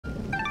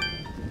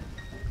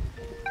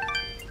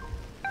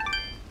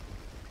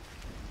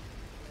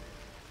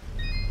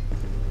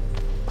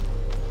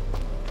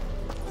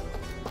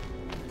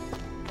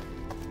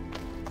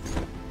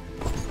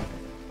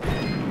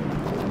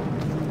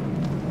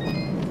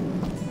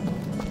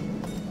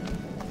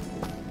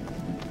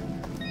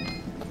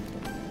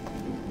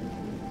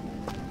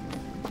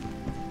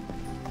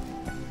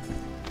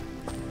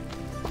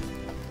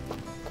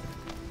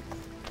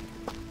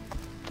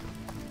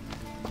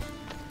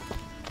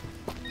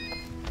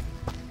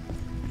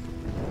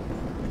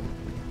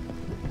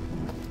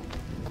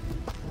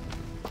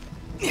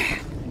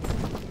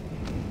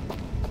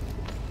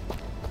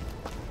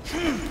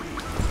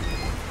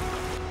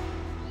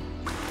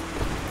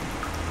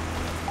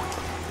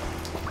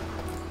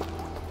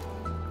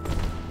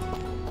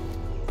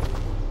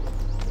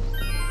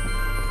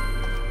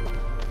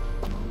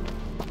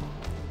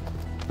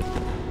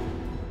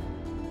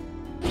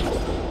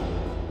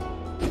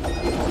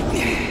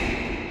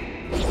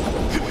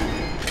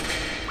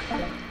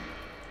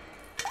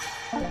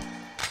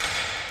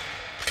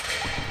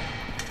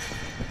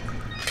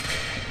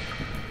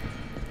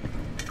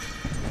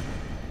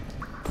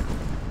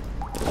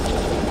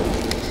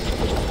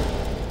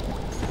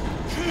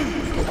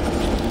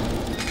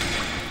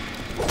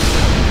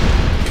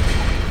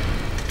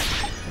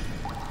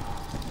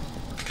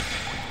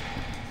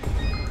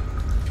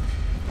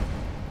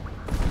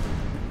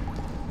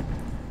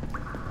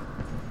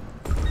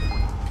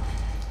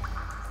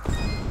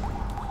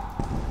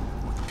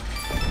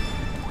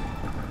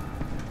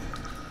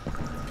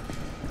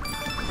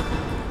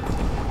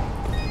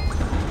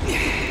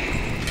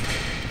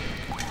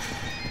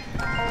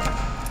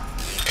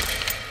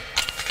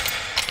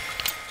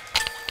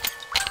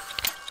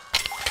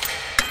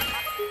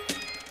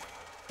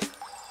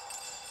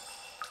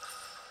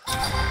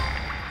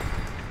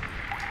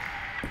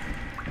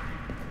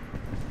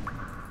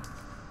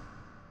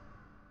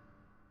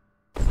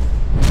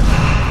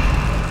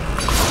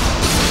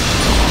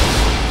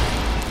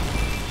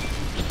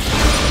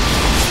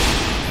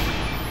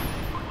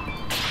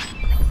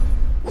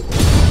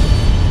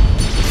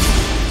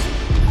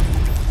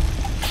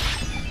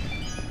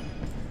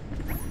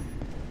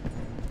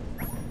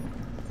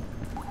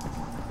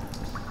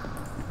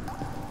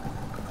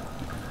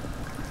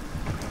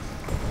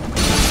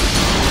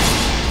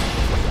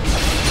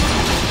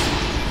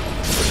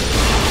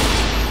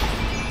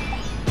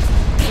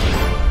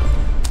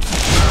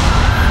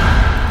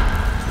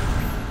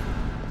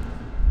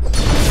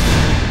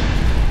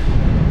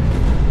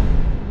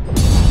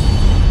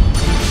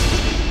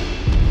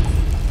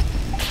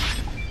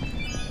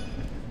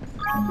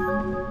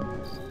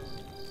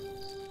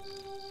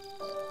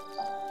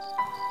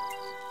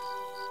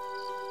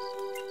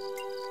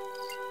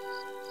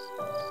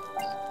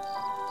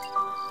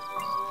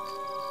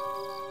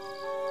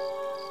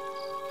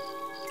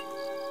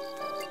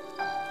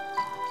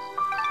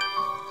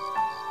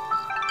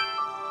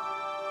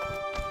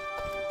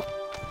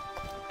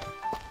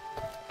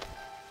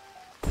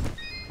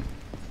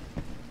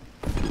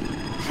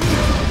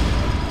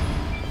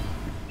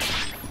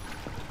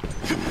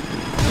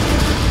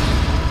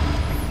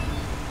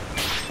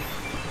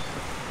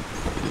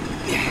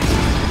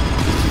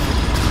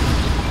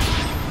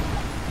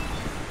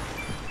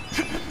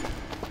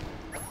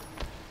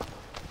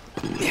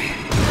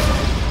Yeah.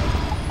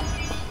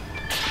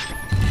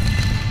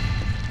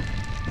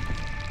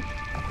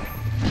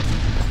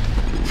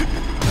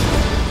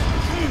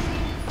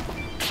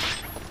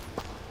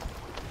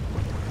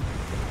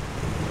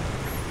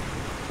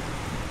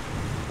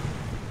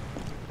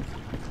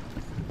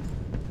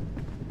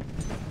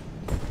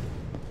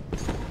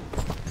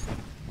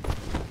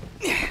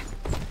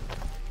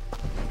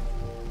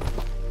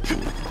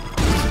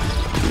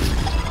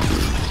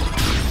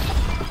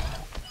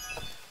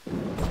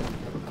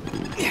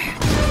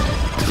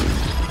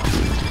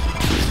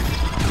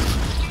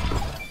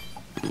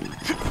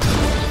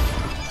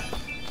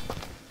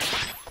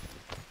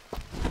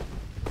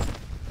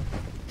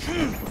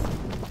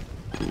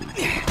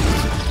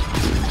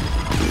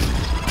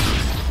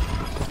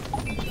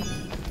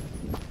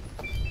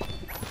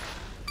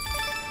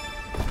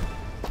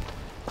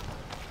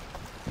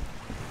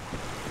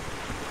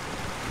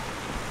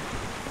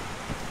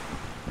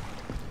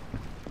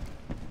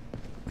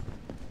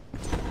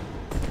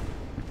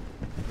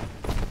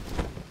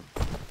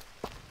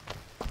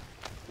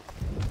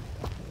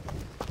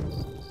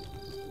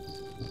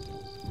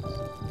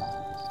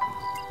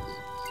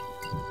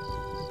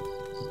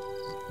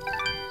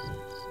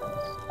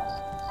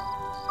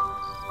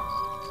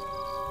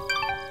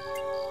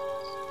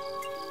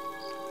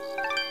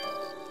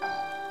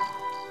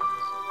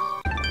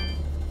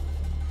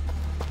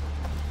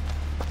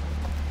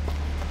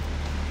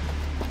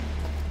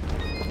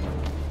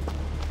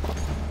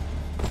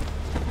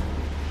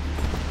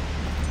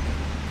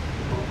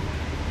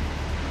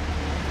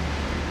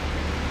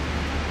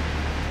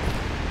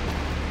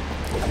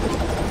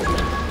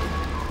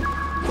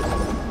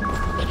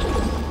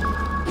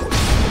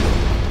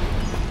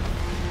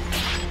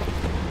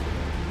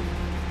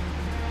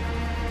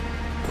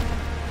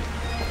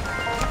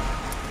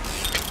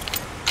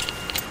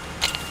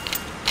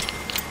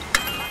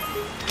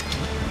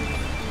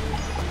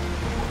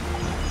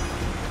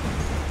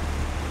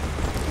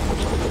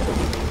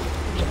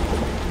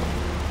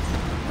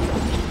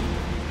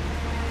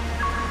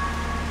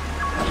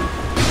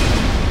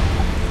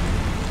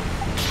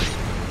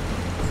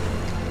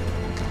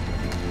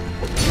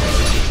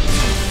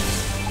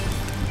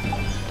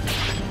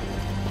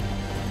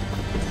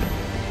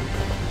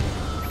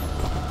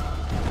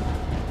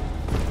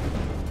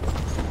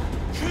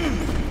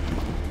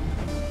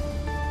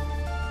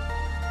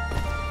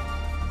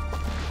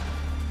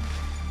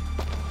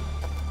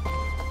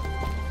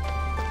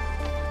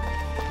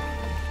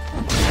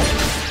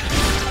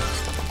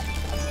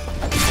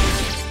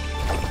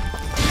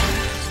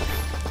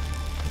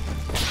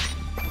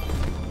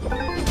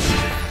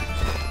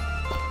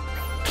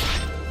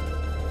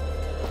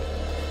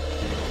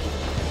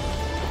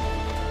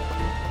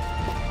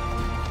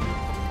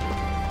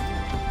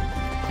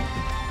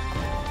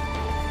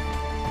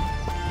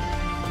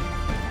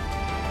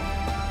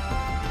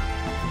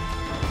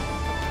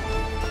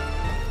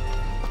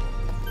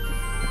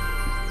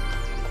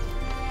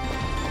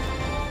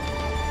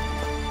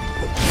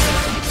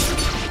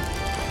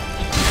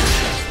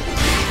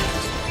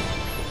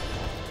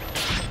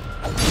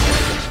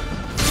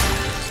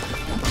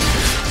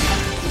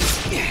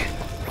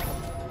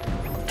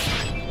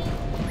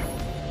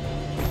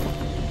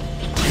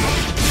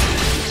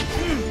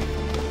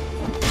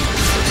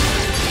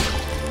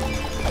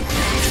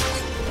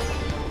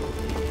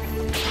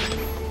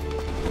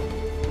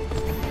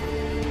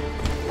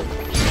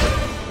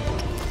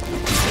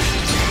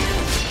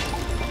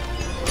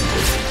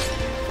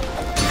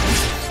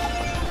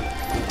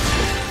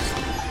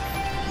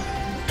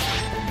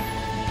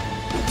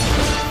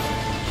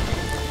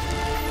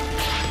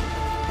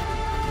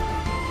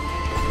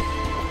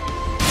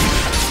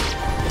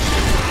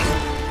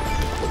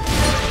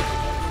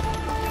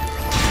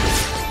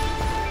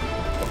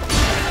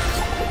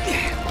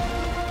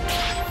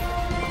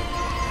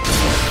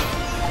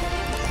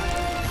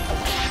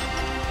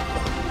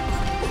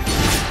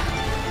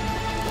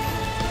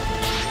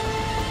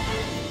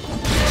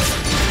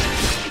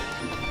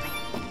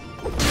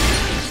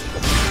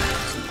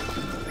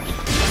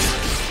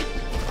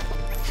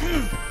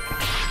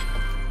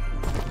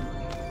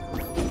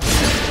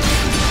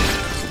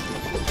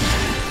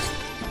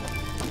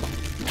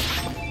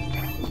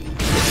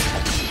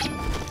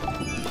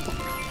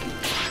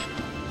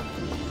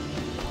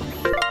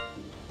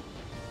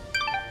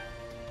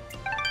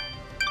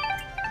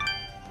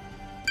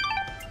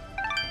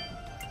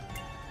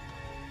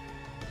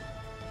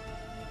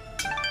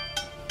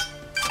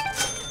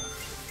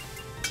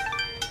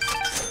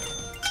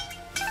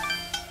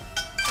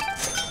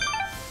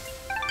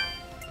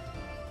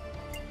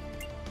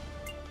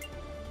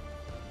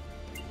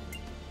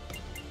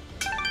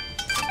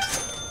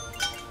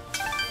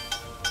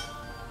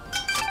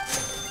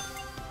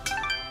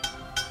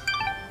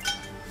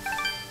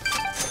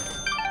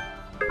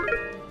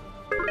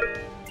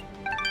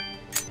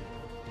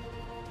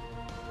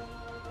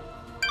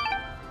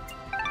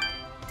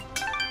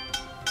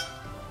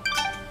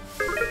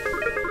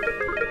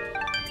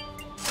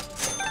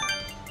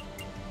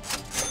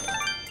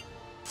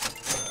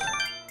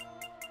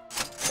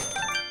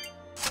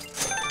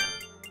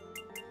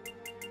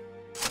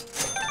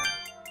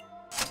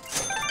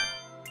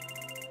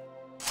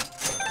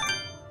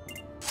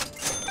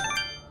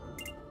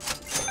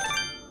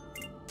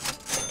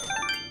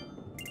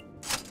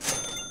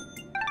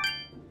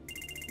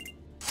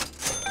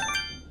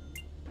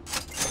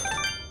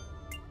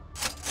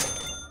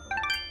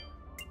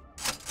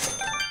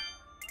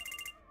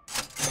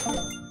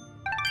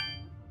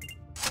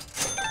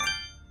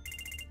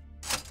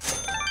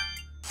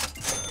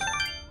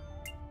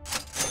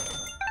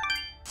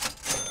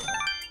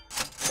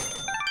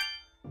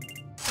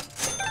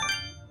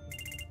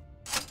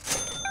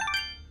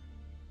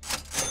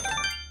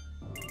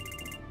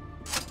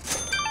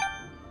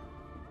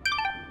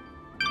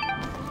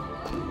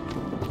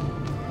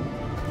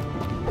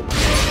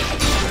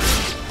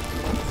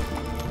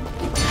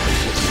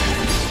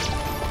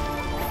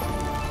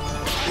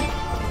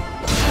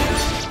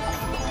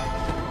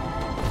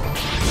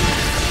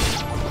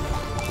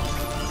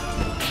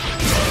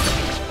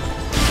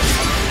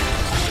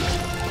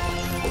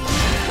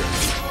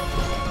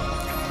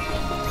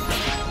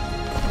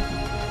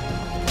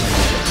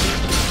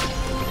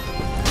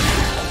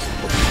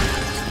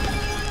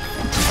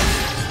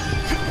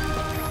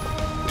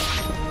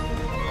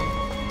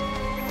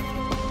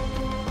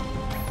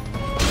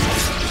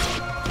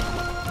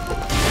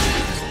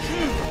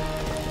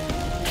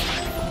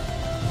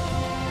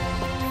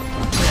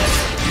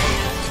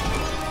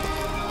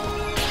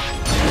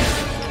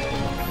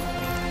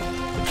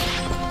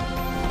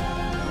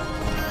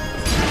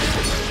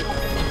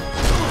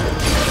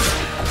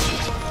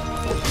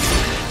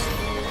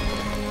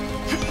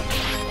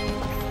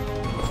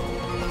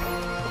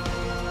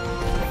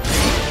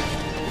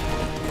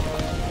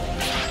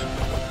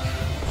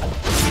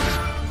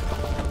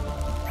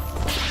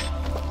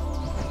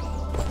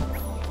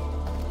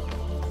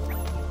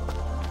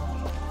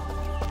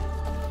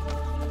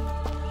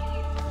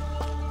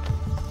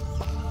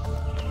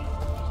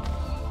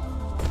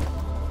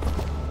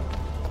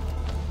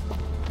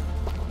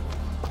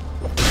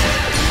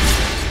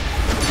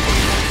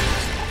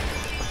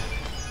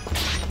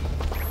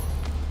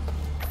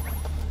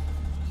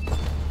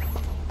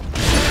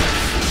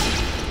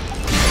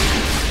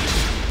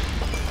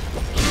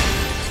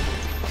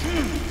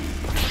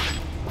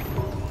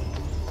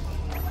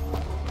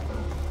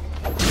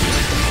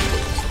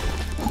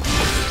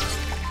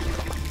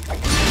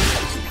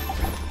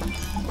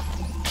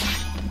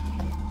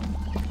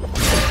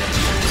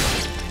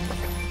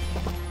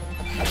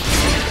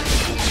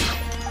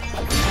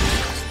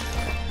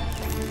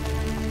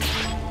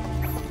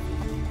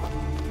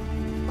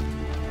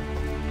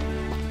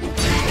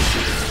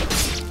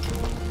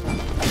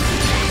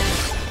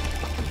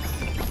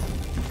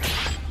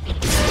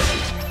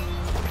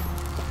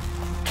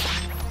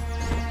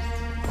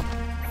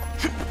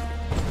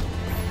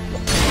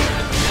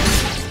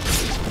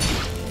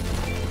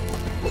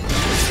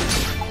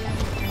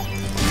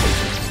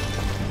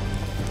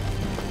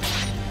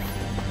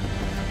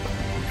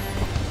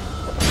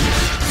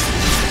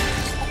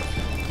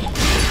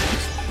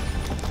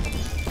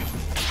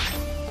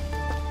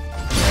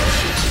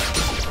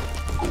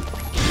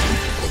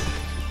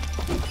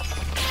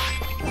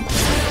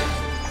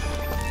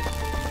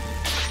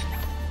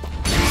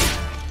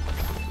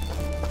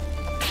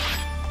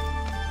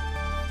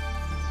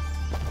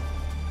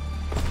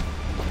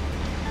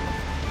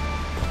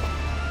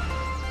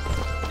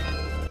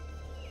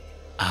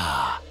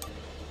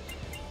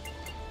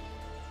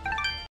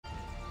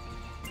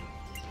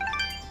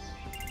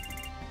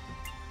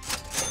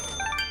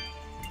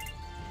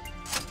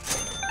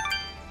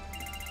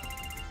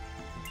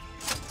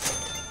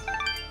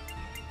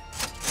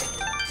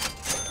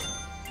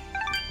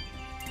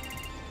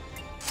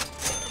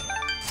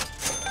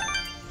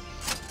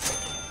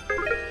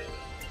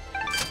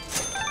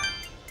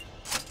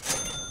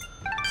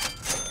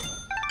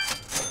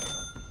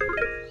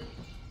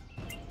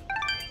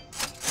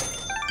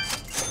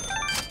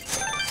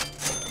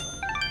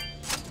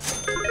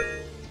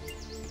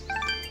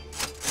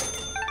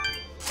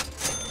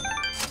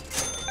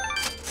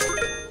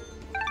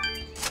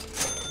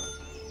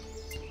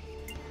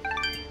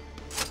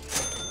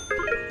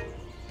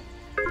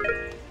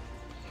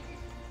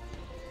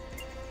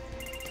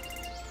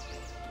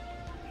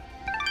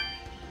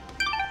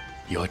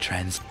 your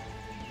trans...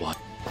 What?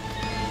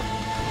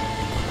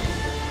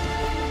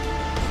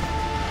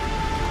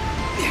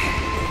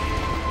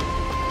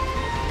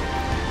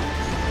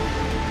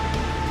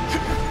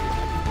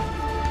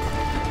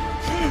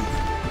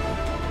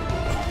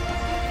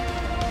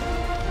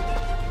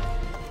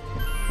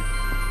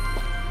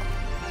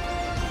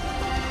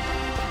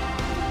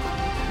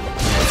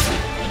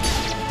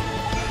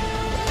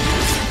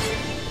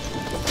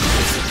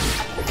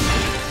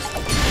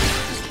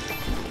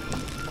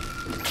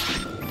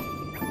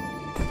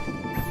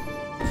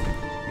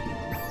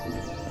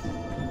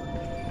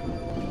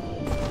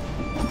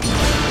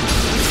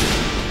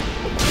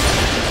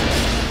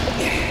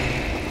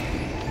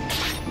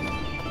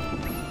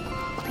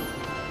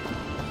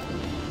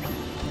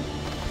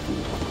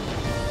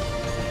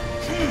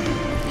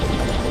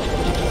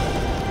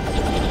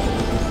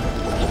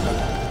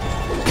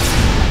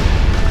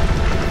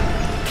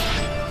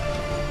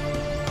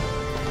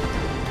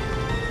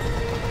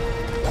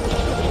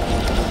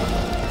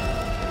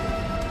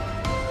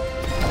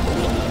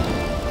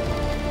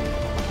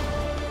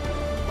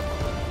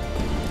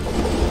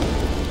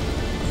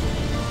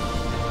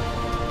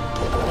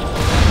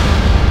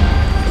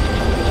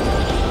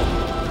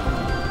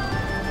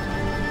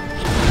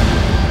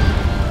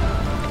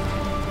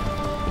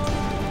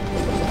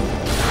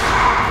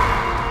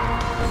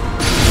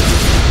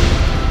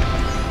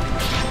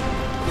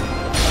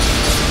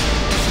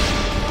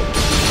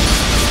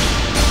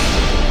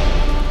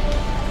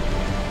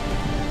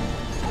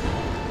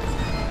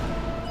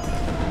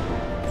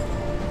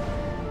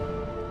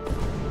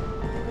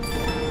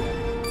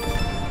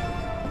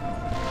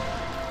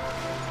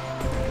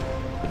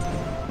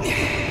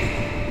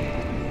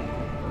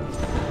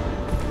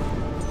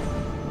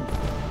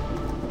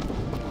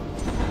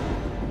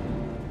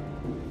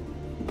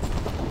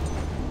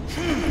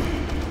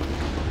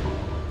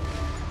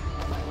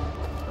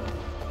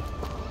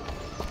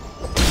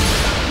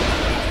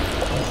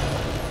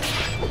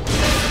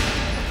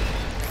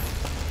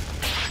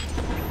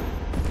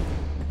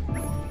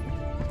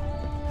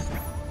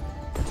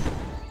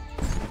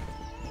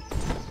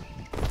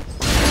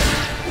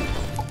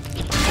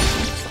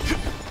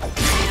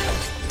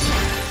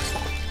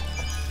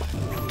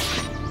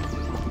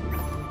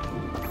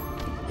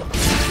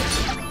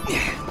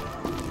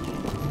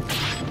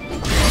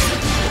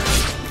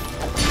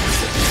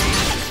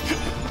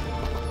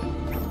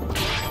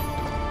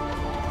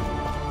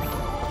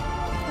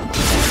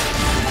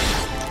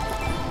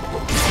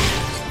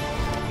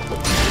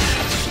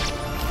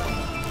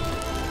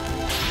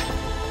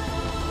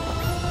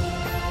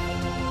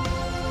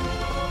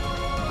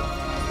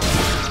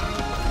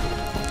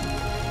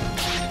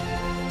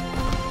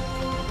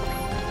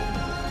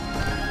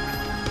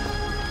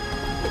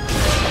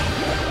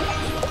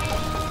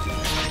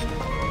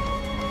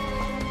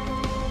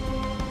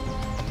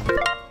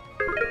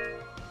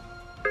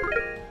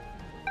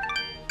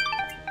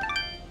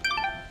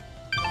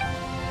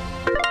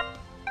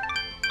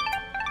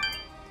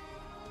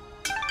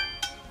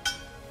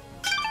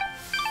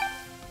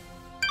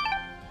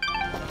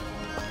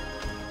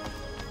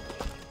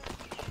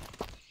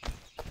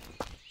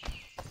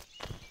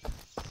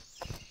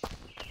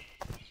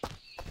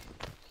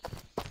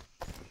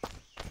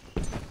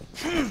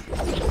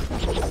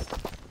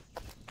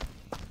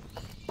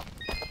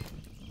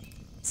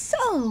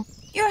 So,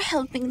 you're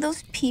helping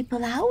those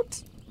people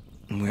out?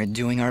 We're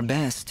doing our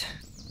best.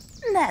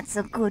 That's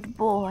a good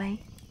boy.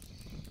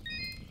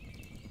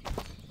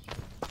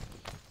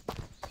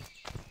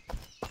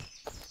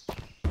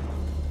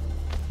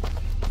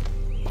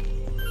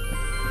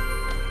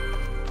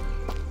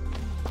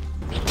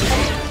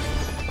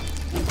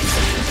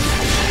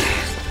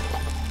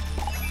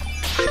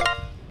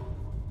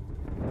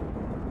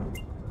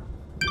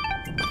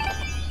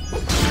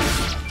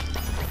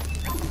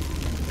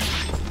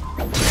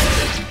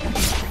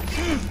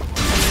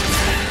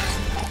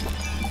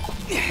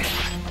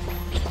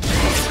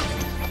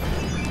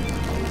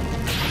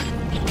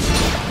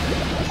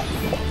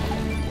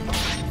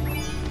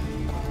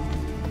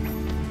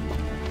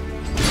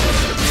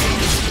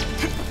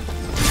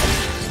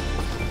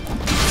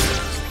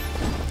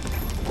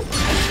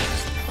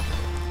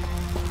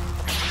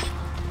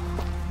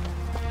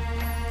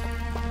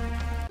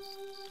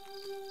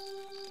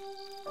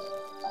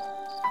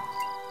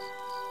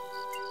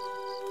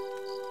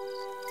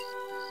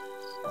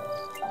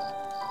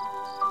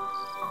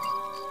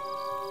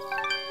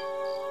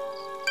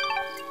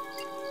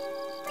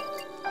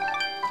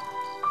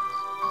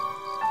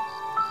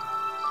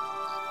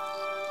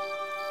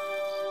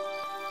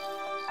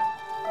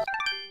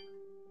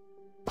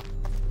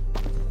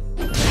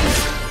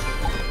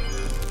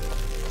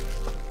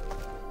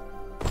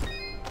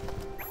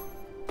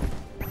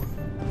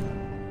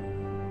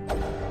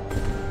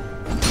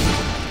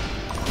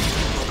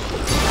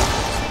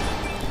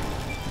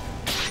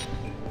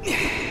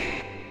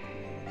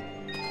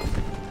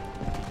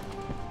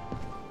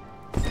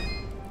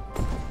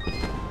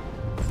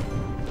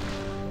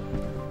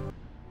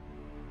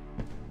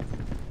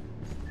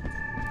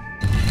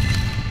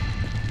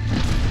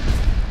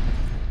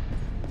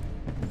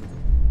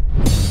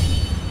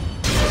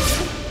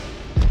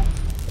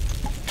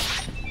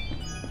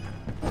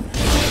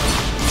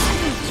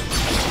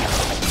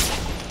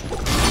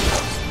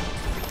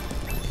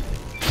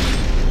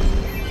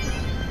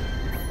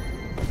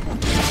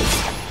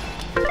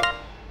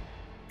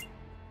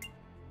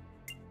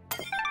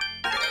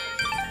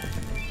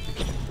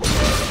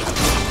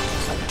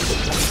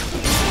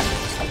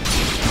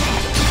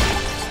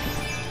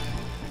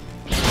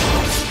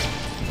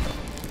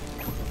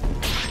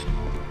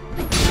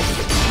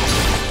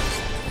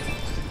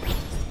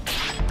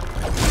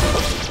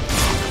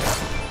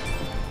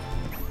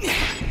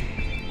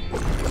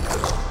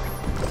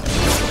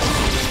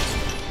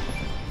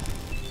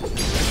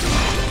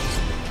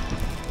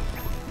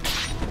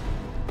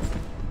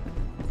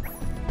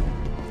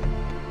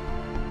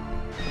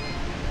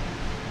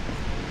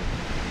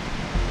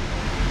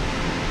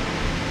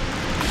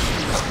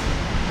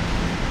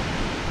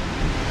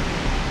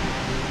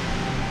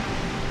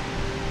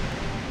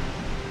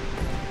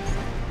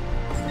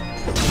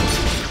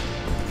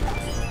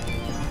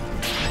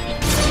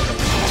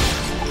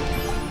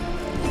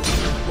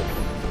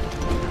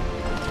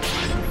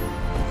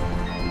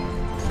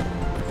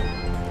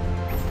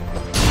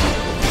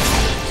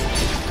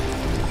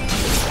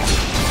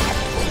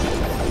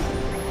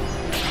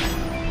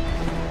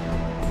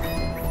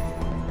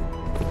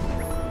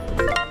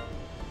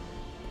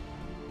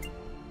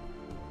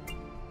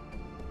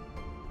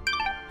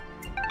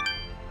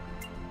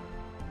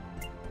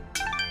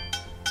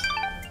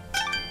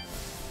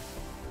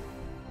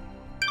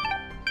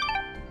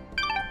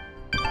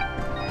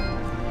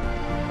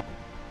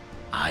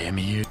 I am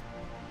you.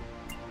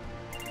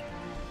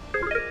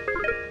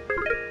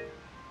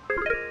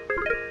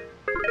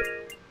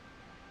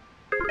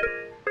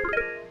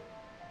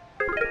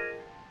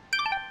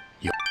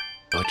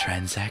 Your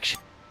transaction.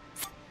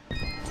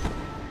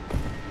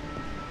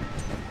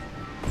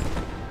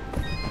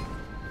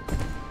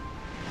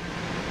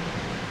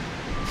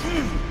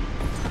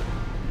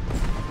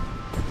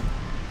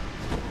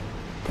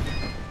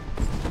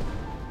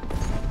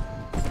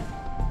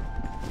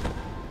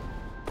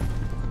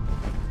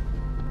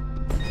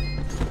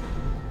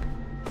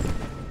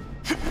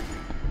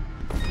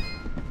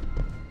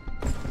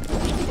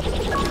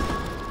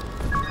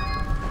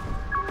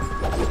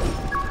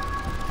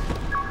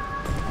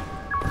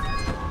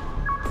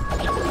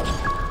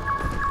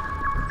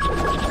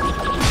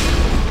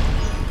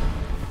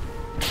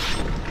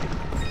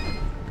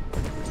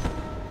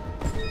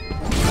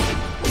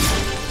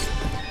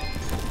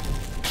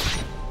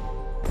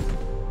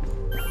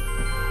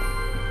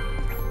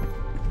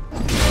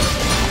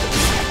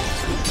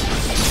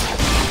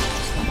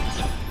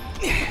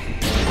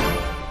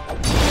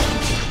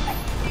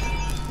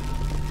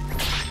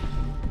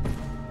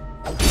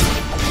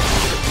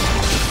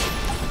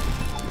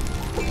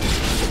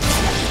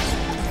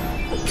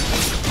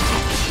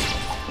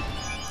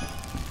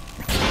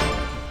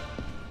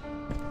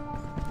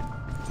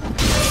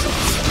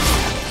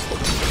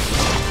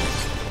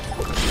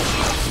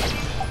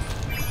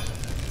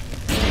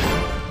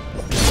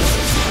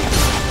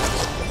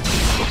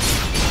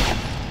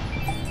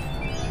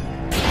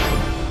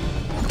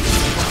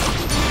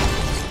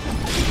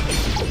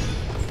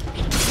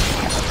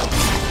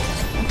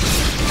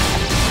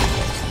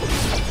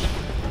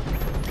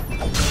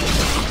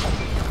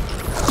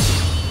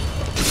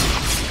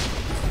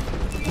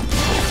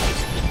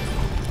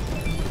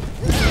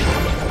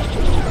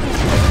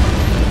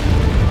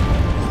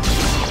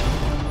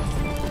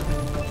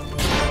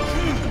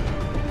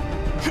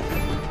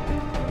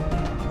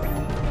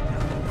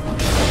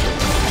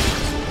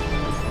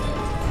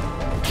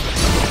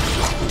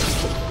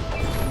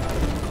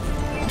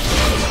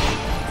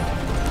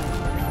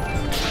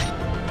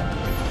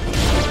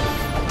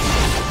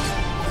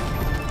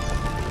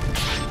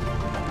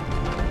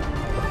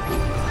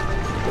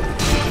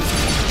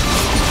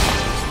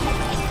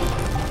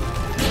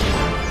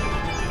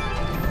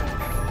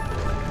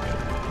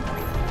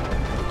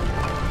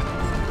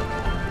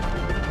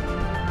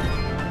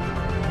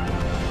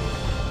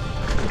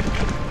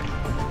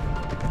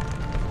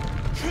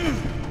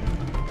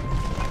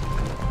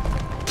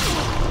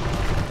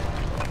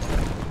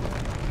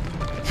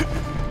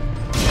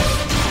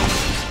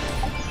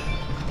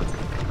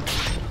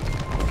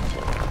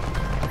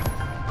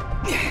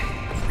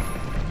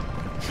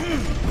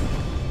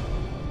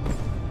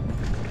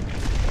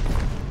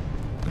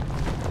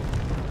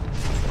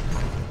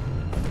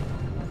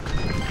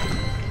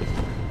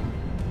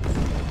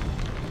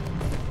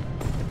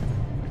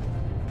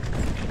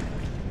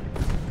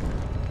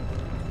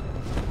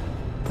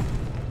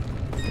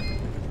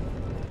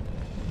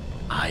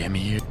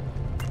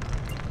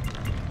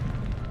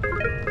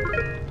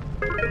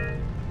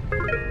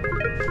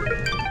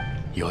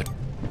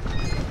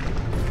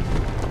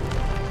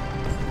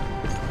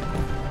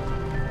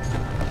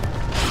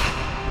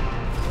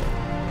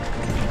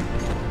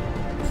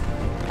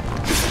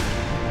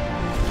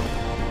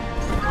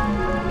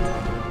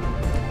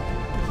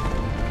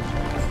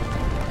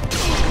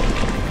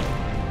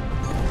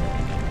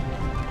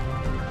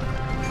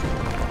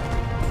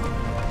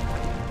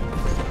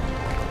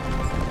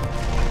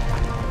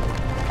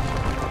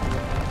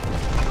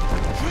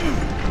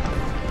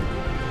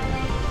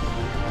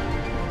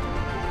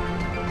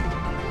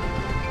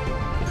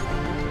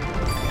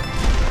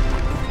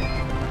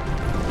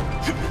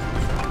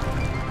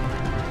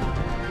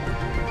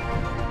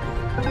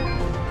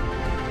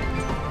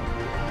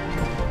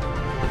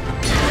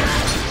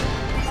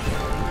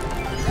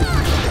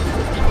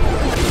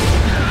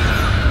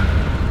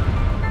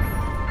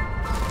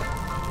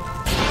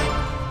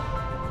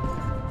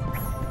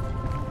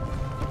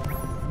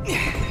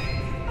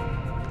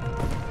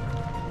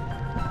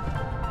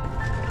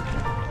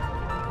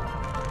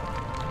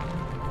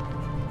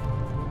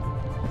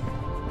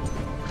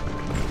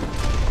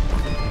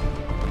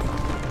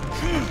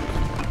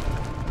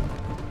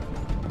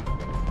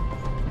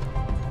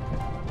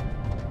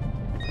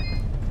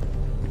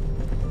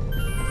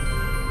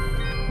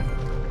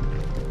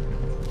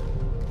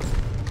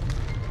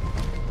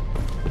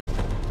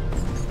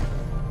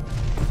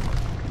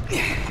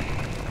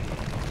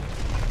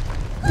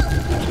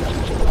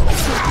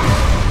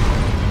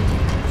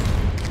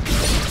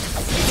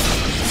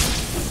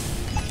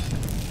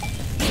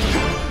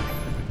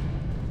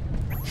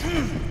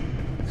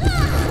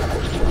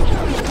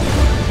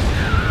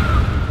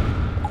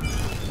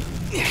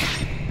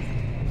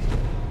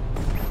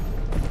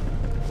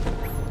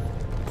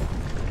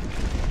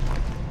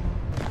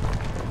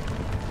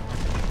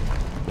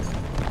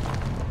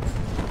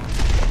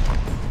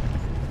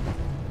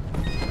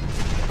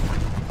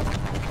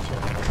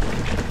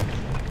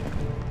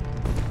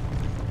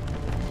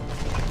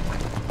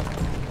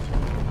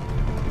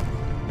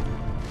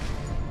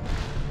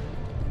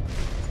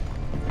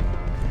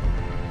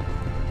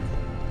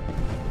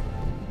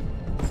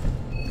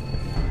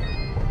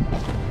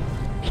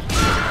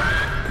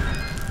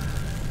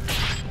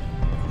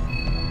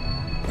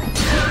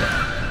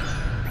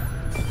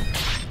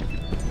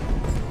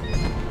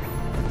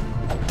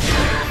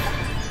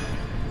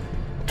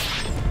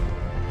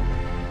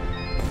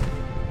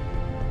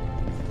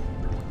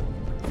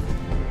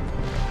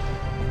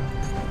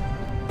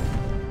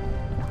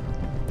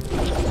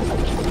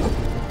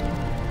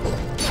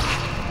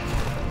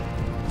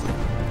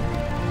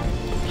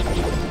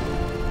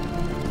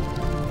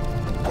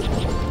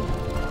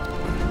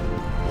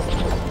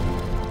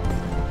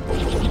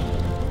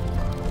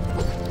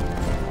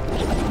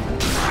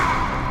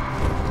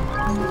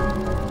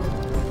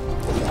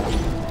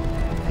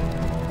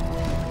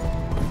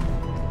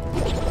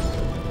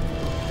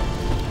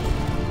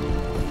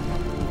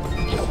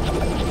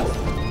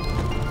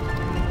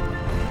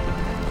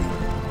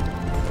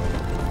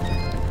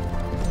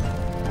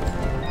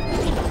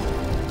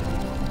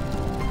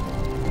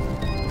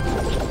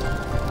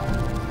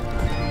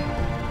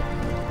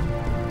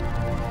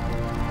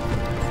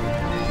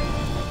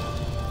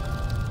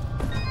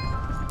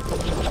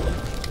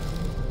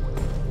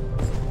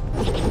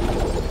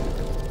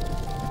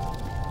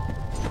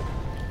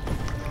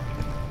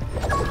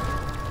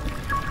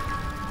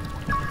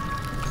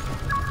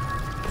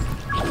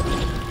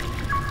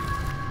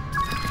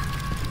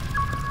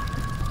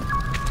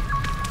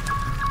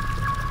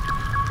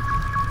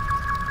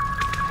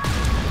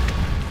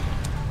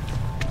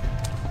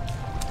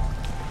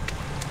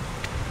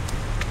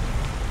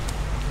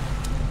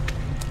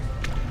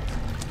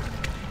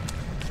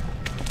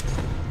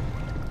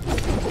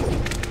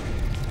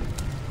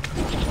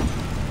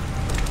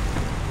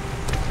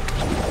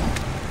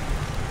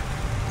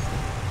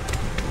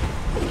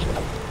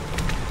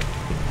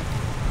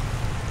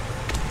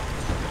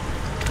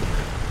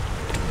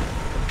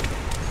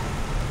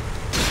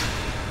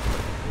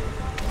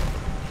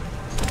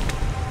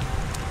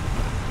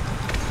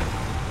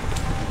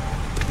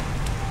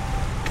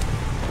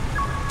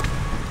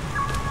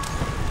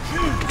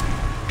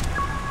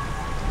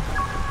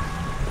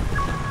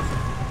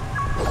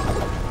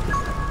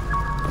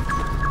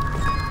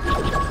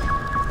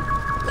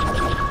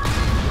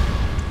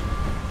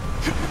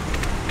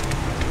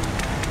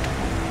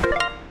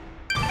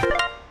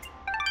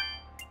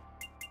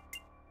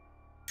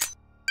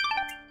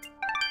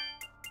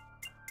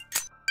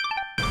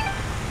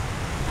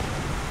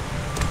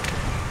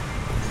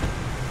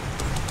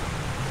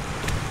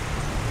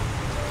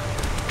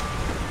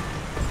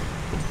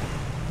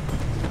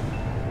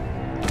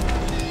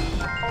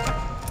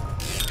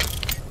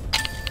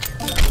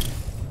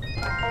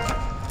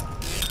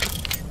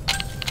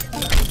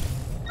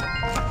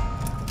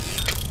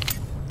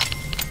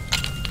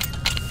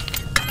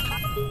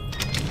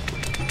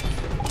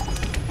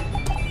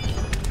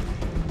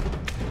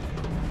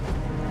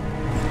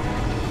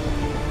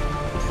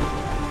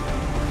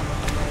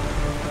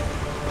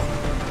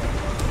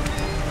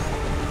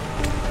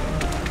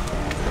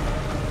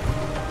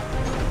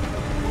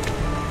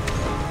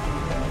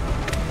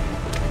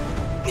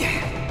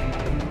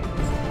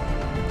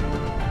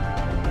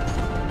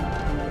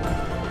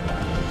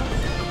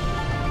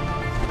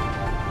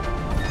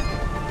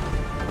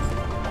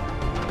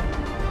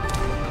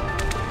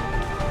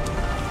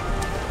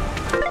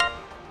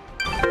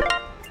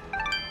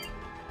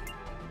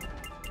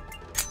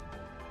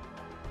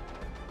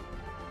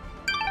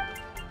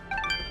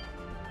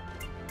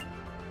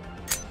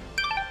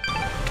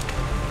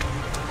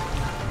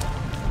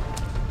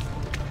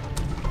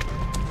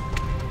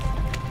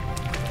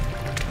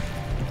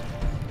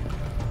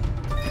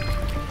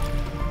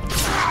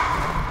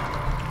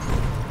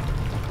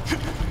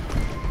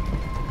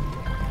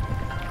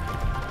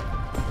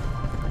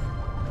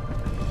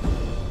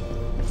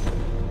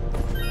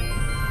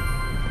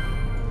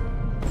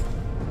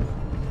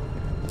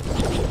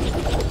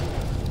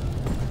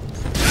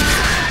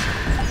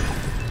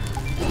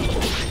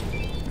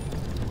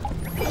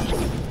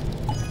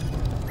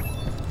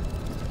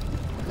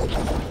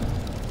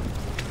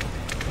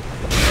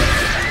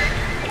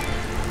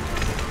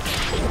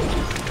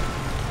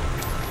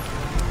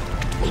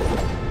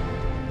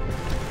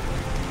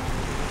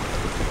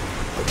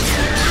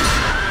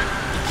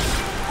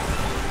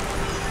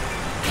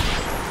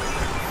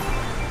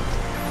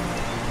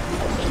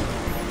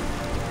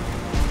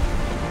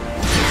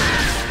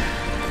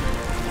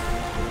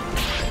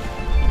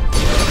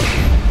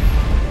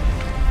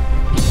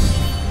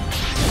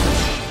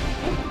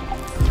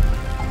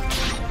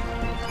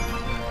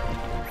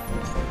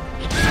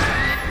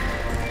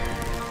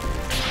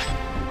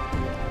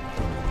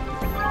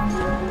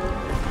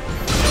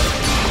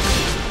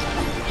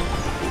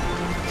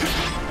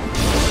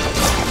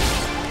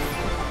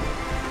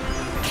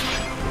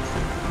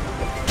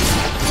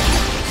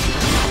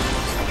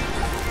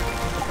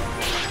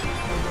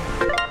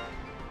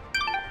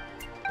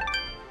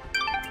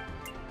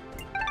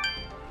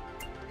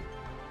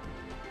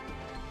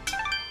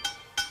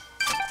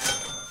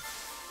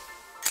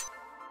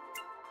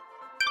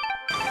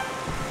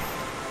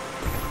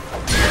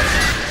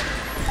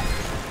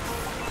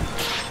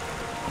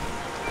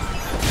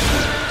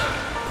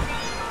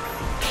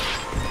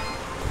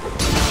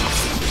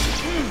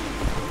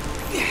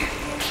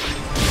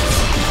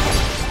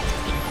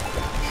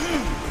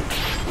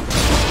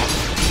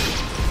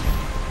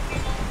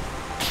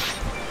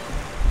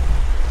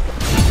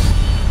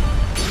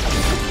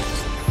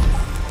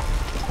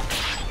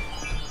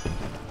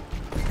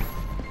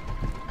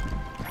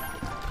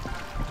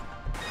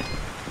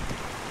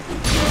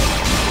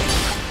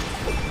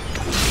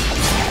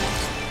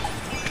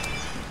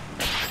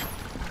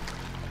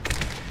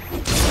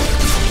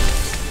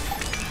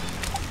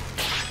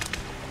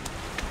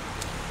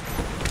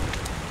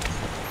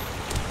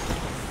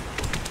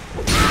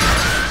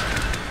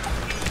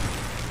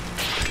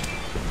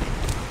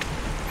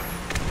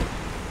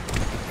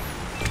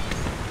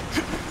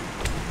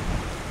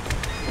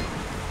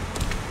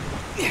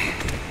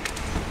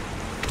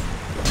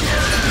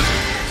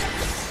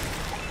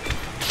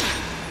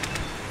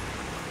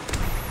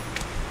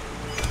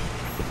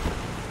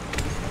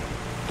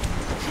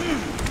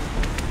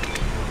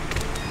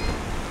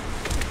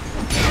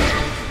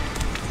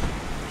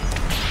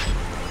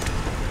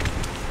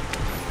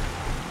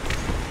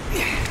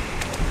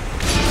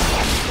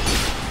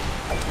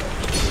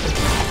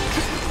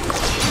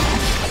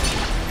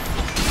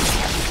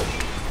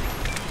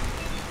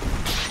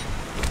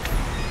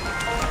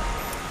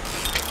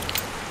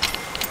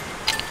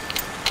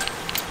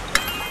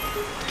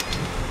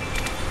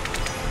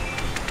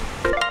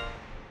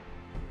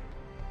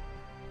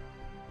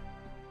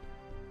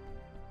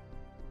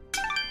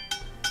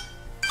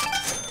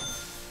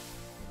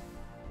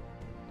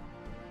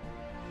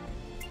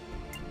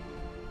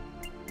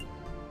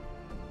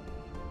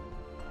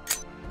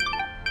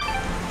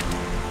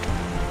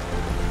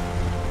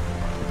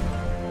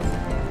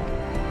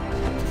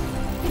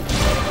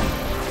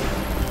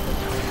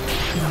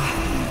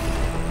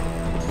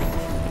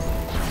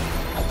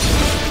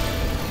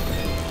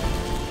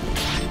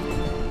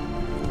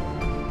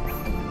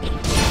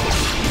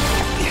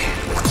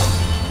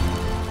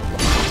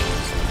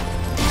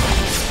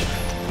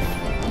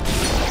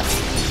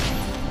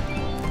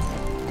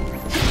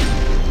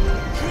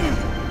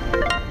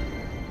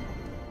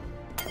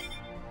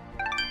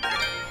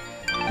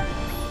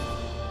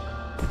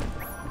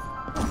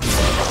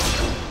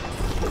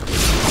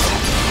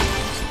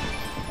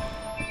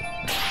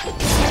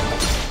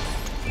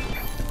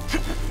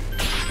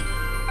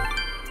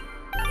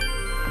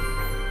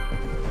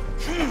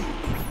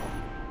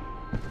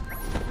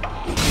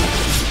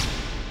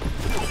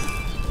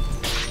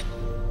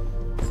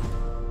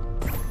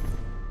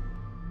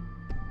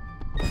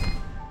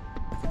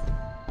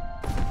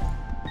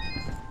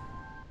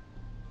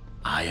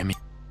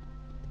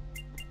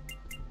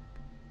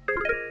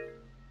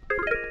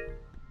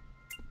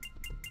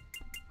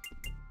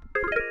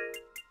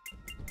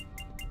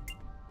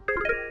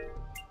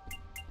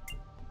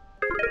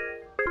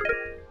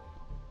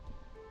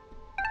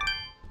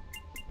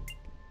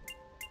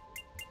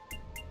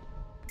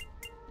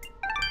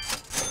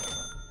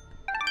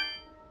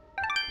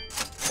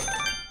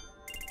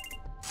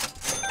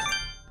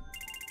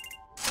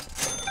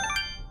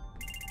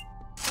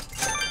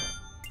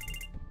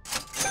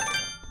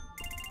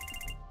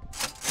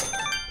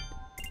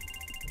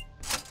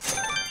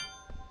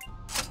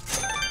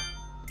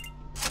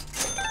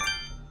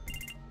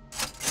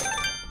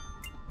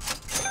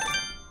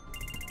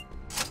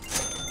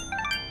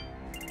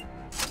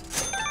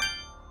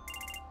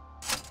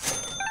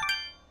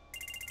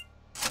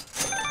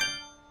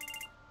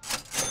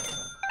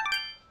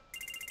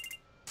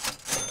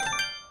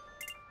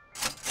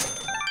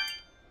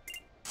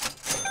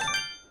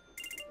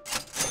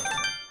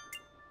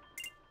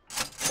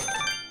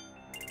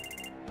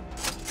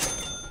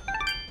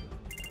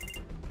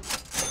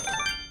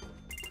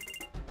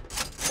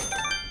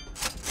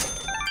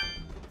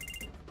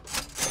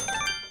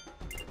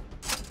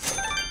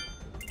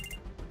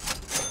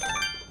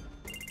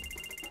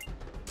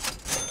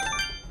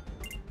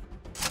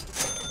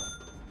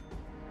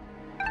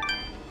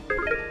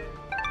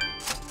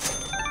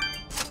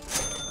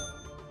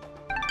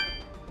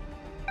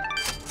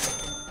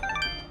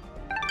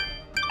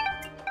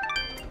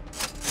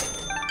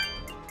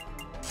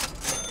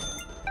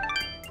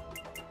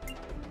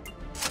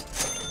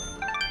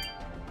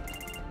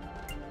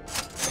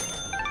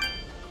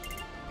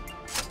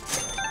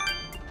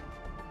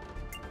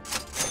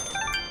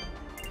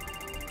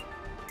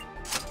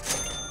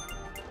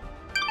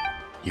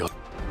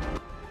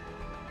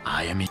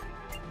 am...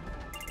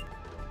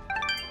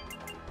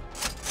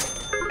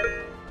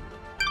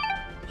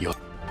 Yo...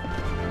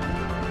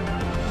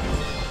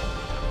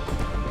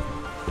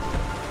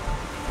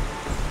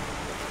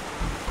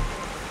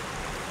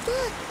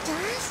 Look,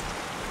 Dust.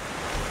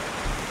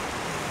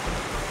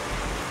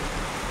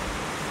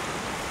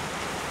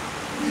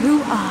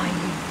 Who are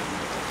you?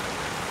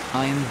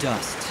 I am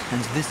Dust,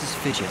 and this is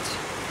Fidget.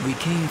 We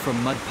came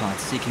from Mudpot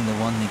seeking the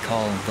one they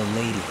call the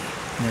Lady.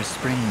 Their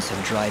springs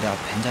have dried up,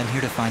 and I'm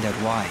here to find out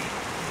why.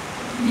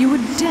 You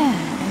would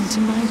dare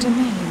enter my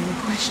domain and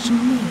question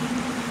me?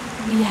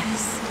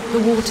 Yes, the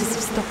waters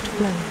have stopped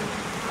flowing.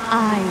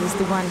 I was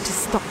the one to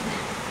stop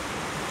them.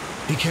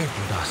 Be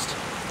careful, Dust.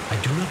 I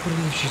do not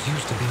believe she's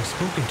used to being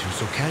spoken to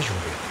so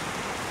casually.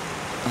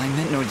 I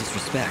meant no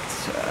disrespect.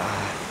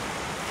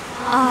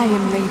 I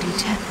am Lady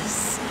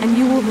Tethys, and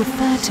you will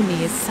refer to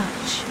me as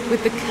such,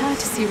 with the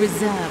courtesy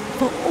reserved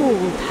for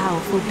all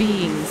powerful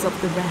beings of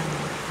the realm.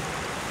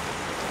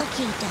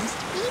 Okay, Dust,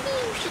 maybe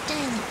you should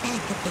dial it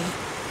back a bit.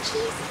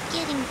 She's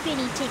getting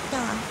pretty ticked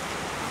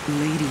off.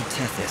 Lady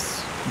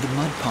Tethys, the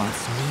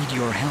Mudpots need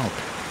your help.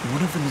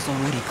 One of them is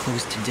already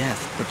close to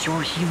death, but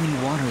your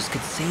healing waters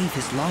could save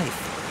his life.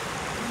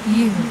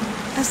 You,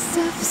 a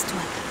surface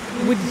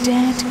dweller, would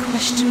dare to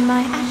question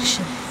my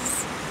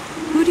actions?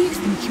 Who do you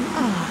think you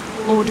are,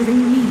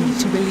 ordering me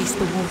to release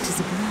the waters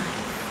of life?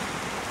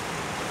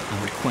 I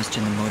would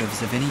question the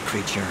motives of any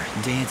creature,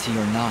 deity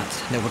or not,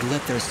 that would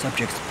let their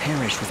subjects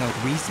perish without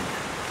reason.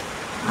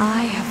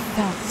 I have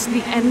felt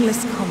the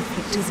endless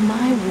conflict as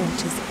my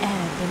waters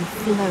ebb and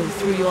flow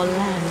through your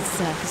land's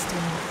surface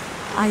dweller.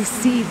 I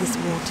see this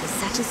water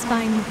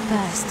satisfying the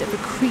thirst of a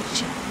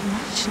creature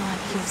much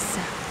like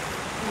yourself.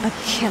 A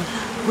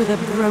killer with a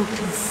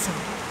broken soul.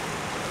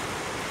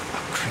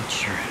 A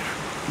creature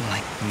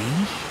like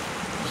me?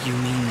 You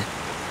mean...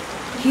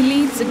 He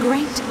leads a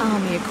great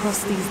army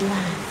across these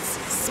lands,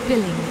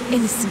 spilling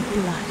innocent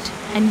blood,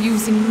 and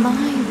using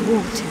my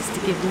waters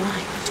to give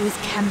life to his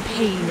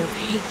campaign of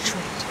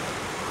hatred.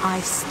 I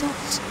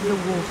stopped the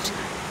water,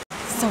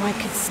 so I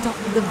could stop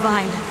the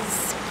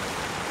violence.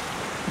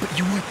 But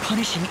you are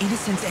punishing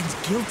innocent and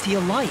guilty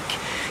alike.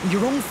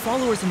 Your own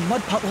followers in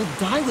Mudpot will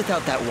die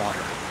without that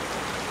water.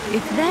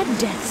 If their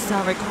deaths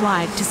are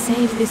required to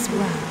save this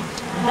world,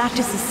 that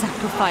is a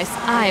sacrifice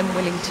I am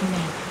willing to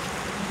make.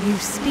 You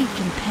speak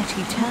in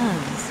petty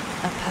terms.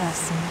 A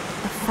person,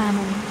 a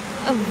family,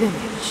 a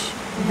village.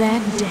 Their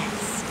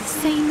deaths,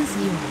 same as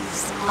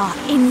yours, are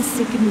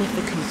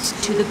insignificant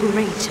to the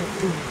greater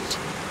good.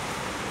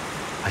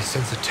 I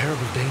sense a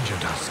terrible danger,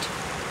 Dust.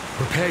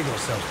 Prepare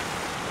yourself.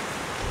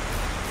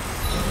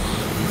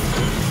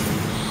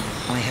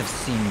 I have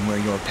seen where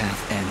your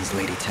path ends,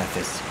 Lady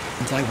Tethys,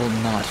 and I will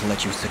not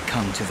let you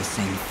succumb to the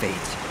same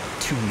fate.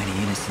 Too many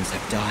innocents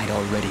have died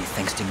already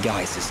thanks to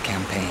Gaius'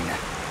 campaign.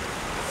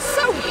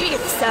 So be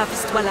it,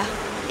 surface dweller.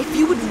 If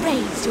you would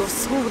raise your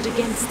sword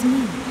against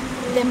me,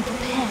 then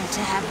prepare to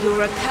have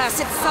your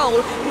accursed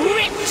soul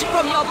ripped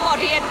from your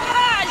body and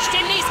purged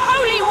in these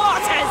holy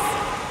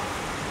waters!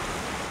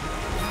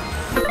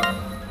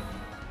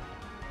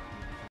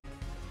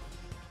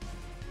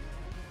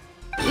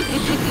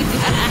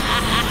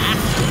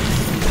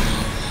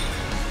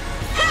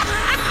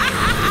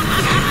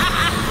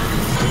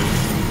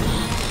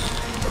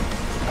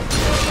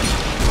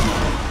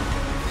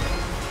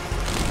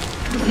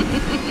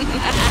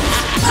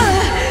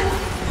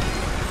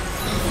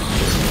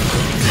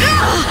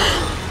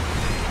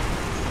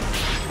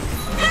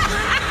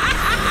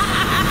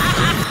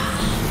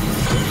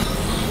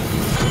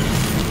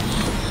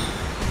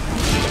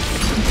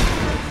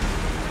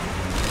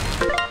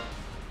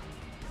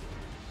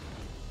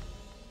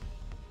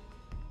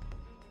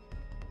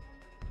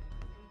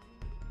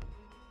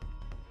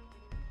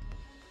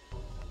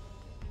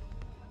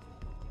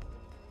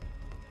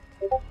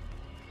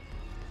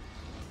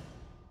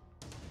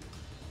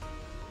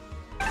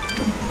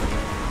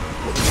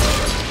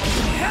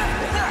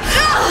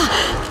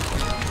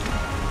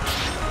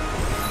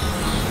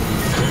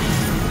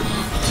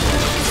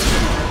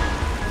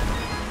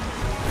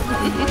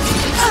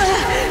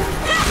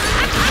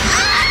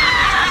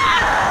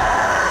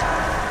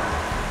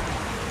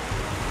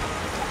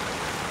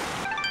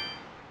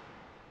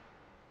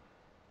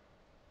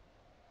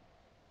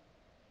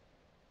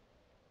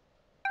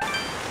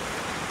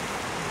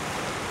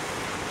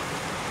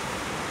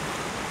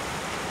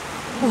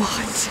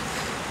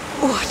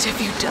 What have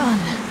you done?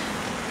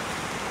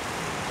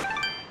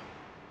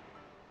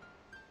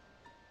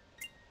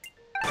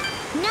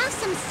 Knock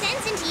some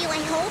sense into you, I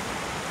hope.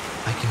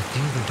 I can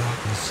feel the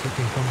darkness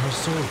slipping from her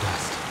soul,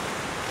 Dust.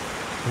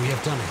 We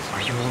have done it.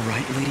 Are you all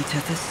right, Lady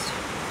Tethys?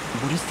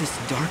 What is this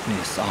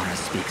darkness Aura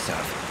speaks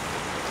of?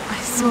 I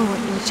saw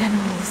what your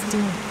general was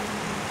doing.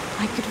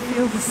 I could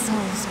feel the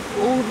souls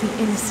of all the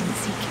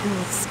innocents he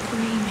killed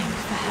screaming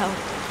for help.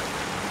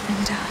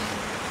 And I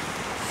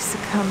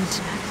succumbed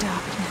to that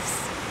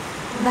darkness.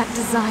 That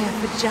desire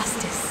for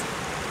justice,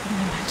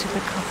 no matter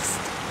the cost.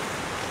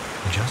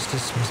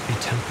 Justice must be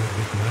tempered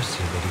with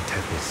mercy, Lady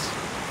Tethys.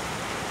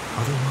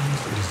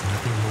 Otherwise, it is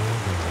nothing more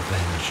than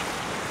revenge.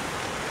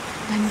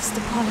 I must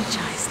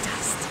apologize,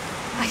 Dust.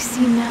 I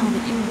see now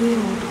that you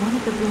wield one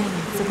of the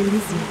blades of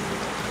Elysian.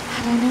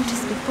 Had I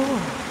noticed before,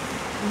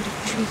 I would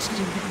have treated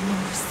you with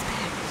more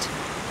respect.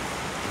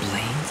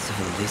 Blades of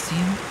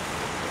Elysian?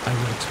 I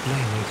will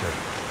explain later.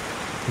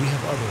 We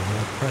have other,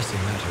 more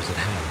pressing matters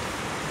at hand.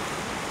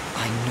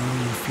 I know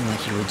you feel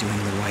like you were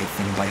doing the right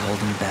thing by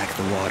holding back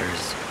the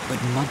waters, but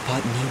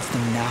Mudpot needs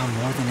them now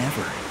more than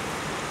ever.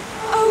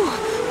 Oh,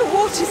 the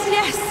waters,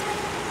 yes!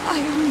 I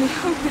only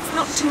hope it's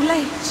not too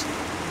late.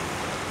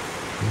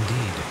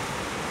 Indeed,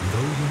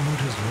 though your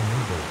motives were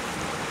noble,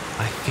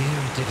 I fear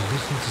it did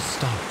little to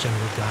stop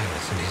General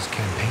Gaius and his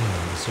campaign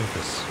on the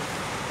surface.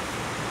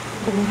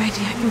 Already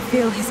I can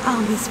feel his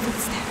army's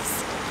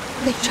footsteps.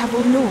 They've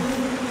traveled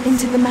north,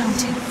 into the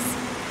mountains.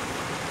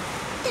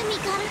 Then we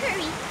gotta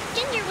hurry.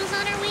 Ginger was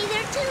on her way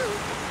there too.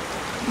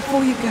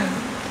 Before you go,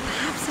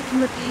 perhaps I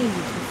can repay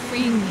you for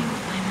freeing me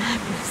of my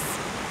madness.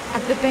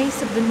 At the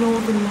base of the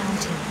northern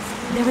mountains,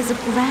 there is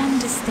a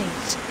grand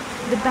estate.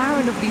 The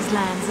baron of these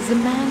lands is a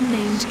man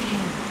named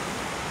Cain.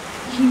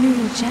 He knew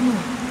your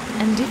general,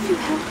 and if you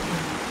help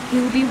him, he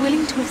will be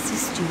willing to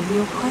assist you in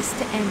your quest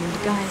to end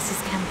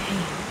Gaius's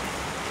campaign.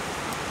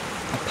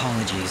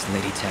 Apologies,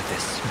 Lady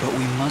Tethys, but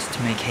we must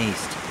make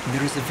haste.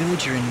 There is a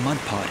villager in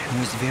Mudpot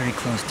who is very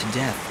close to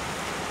death.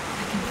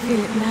 I can feel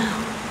it now.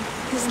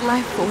 His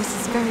life force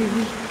is very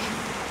weak.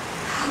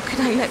 How could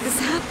I let this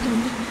happen?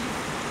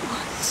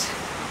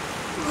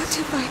 What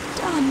have I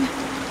done?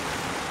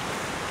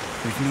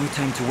 We've no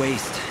time to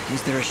waste.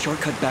 Is there a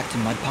shortcut back to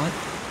Mudpot?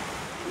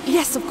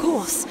 Yes, of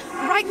course.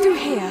 Right through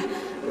here.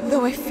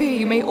 Though I fear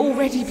you may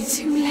already be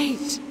too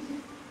late.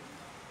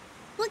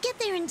 We'll get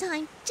there in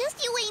time.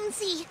 Just you wait and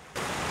see.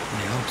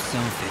 I hope so,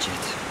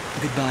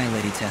 Fidget. Goodbye,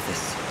 Lady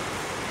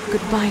Tethys.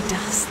 Goodbye,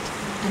 Dust,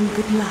 and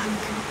good luck.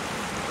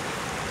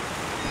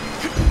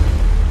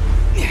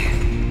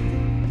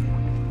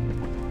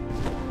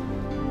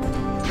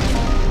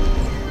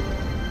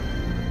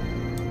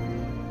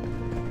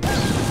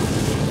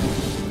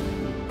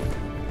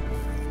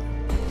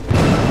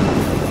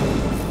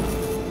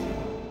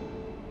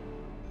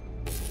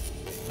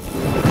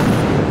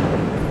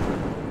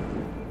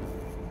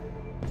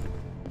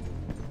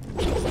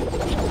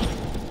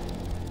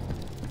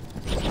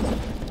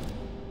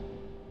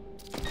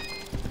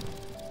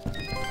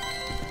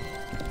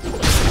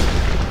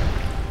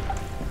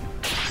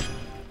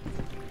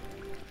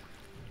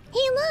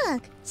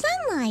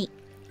 Sunlight.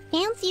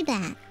 Fancy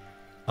that.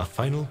 A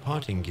final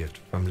parting gift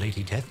from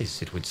Lady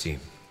Tethys, it would seem.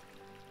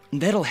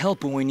 That'll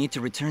help when we need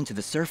to return to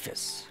the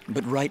surface.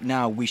 But right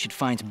now, we should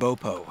find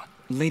Bopo.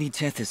 Lady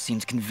Tethys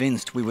seems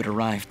convinced we would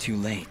arrive too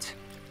late.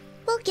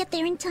 We'll get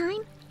there in time.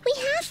 We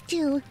have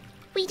to.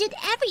 We did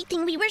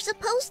everything we were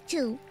supposed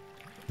to.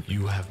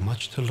 You have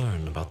much to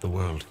learn about the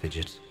world,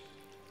 Fidget.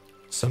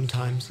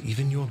 Sometimes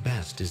even your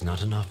best is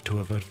not enough to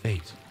avert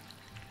fate.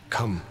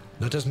 Come,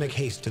 let us make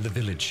haste to the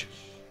village.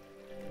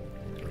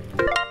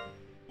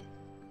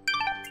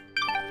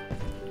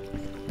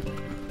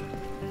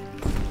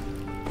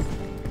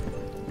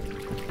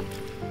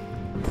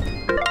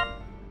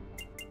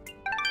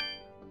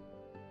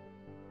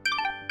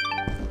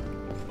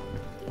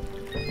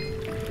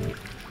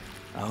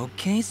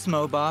 Okay,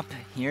 Smobop,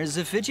 here's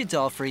a fidget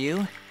doll for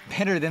you.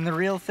 Better than the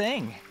real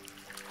thing.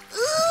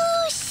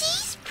 Ooh,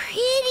 she's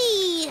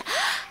pretty.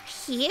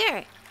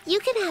 Here, you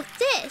can have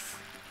this.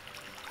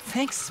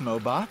 Thanks,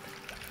 Smobop.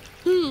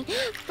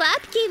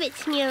 Bob gave it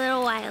to me a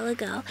little while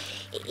ago.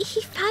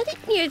 He found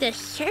it near the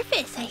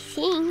surface, I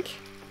think.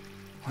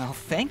 Well,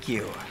 thank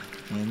you.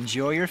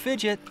 Enjoy your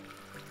fidget.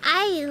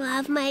 I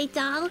love my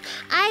doll.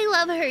 I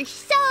love her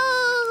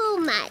so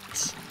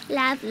much.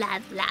 Love,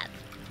 love, love.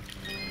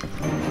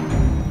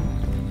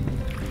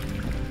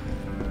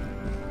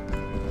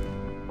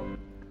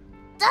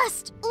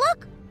 Dust,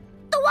 look!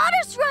 The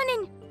water's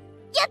running!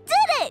 You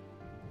did it!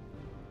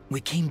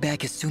 We came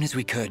back as soon as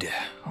we could.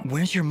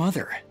 Where's your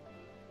mother?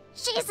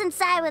 She's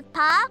inside with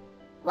Pa.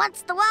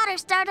 Once the water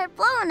started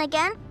flowing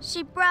again,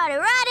 she brought it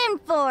right in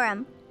for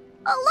him.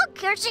 Oh, look,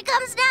 here she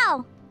comes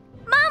now.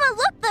 Mama,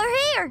 look,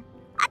 they're here.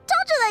 I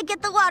told you they'd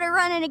get the water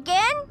running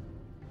again.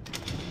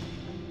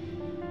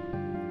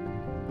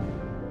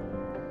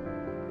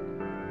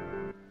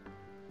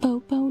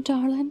 Bobo,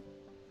 darling,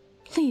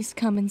 please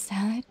come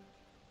inside.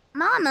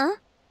 Mama?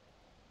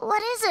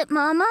 What is it,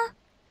 Mama?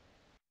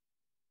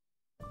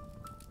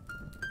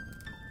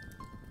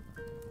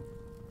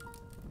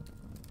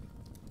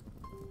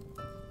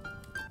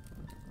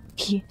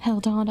 He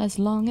held on as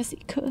long as he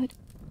could,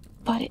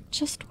 but it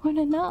just weren't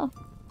enough.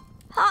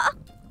 Huh?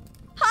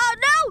 Oh,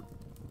 no!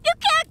 You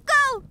can't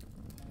go!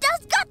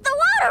 Dust got the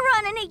water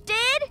running, he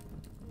did!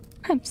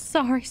 I'm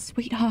sorry,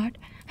 sweetheart.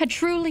 I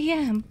truly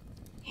am.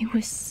 He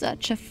was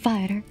such a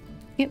fighter.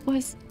 It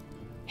was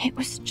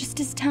just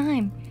his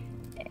time.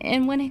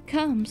 And when it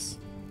comes,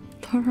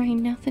 there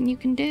ain't nothing you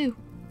can do.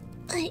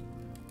 But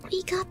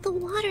we got the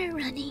water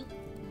running.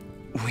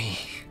 We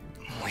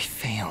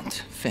failed,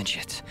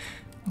 Fidget.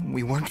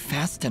 We weren't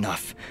fast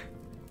enough.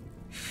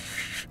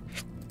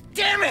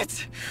 Damn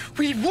it!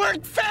 We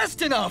weren't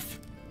fast enough!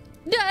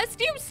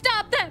 Dust, you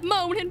stop that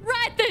stop moaning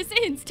right this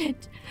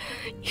instant.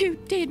 You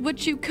did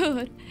what you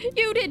could.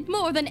 You did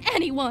more than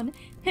anyone,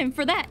 and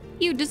for that,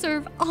 you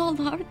deserve all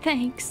our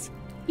thanks.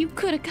 You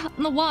could have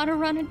gotten the water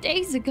running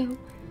days ago,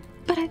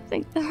 but I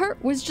think the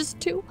hurt was just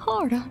too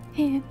hard on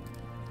him.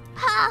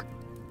 Pa,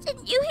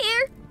 didn't you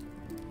hear?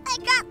 I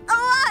got the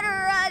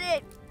water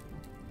running.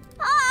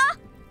 Pa!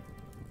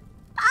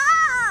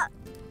 Pa!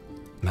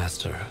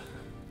 Master,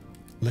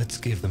 let's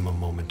give them a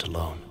moment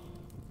alone.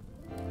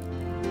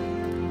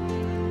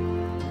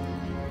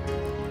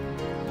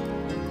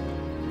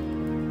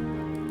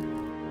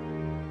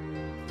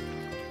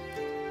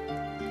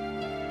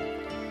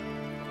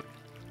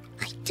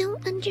 I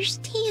don't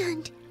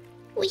understand.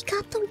 We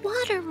got the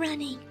water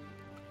running.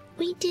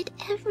 We did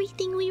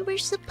everything we were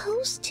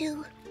supposed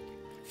to.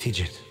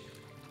 Fidget,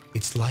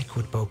 it's like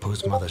what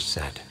Bopo's mother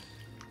said.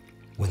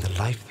 When the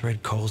life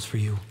thread calls for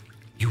you,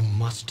 you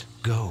must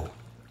go.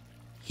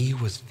 He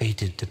was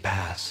fated to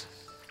pass,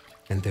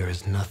 and there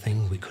is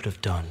nothing we could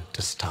have done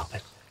to stop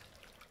it.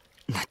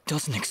 That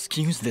doesn't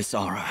excuse this,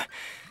 Aura.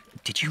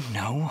 Did you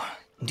know?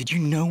 Did you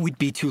know we'd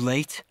be too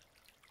late?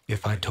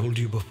 If I told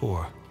you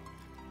before,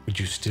 would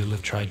you still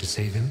have tried to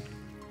save him?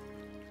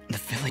 The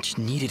village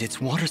needed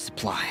its water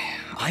supply.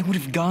 I would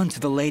have gone to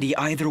the lady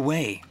either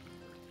way.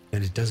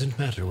 And it doesn't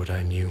matter what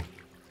I knew.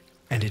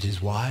 And it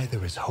is why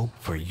there is hope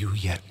for you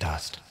yet,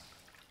 Dust.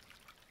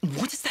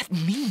 What does that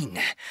mean?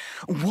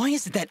 Why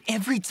is it that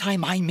every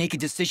time I make a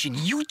decision,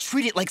 you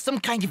treat it like some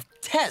kind of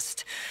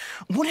test?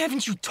 What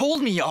haven't you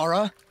told me,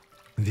 Aura?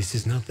 This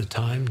is not the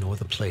time nor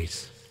the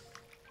place.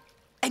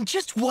 And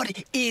just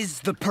what is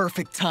the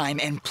perfect time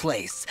and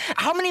place?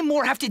 How many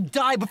more have to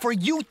die before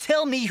you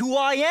tell me who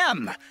I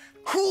am?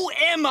 Who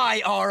am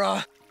I,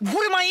 Aura?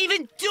 What am I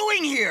even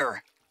doing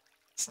here?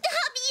 Stop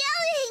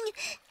yelling!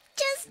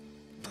 Just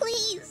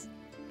please,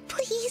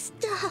 please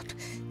stop.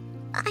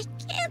 I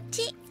can't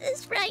take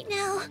this right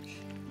now.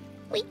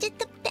 We did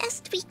the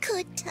best we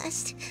could,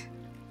 Dust.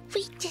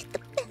 We did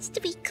the best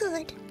we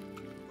could.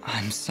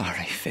 I'm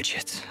sorry,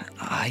 Fidget.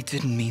 I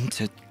didn't mean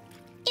to...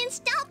 And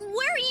stop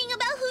worrying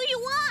about who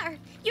you are!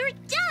 You're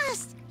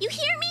Dust! You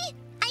hear me?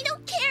 I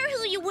don't care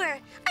who you were.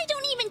 I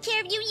don't even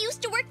care if you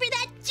used to work for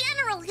that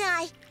general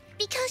guy.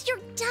 Because you're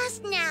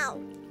Dust now.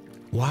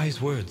 Wise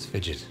words,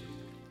 Fidget.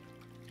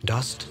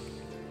 Dust,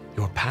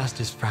 your past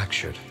is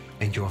fractured,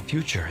 and your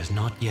future is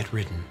not yet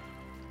written.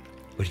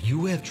 But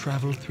you have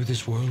traveled through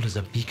this world as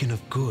a beacon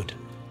of good,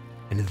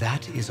 and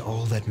that is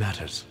all that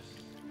matters.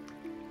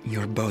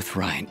 You're both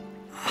right.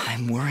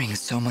 I'm worrying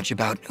so much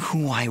about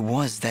who I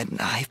was that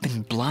I've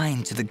been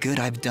blind to the good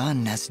I've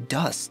done as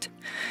Dust.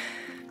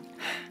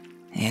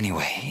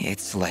 Anyway,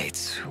 it's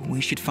late.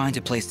 We should find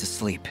a place to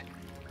sleep.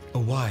 A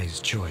wise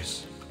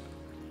choice.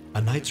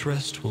 A night's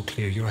rest will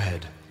clear your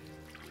head.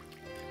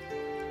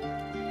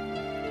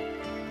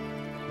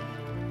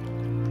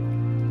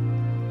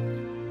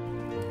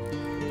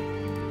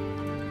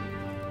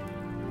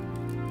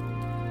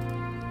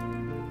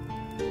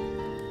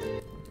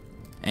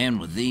 And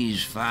with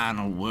these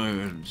final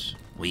words,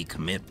 we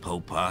commit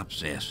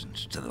Popop's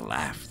essence to the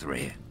life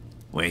thread,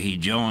 where he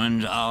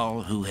joins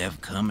all who have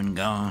come and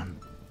gone,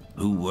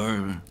 who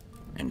were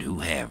and who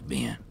have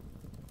been.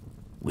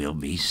 We'll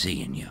be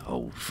seeing you,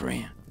 old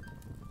friend.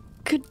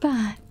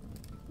 Goodbye,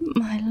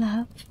 my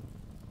love.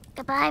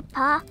 Goodbye,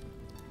 Pa.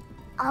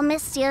 I'll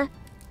miss you.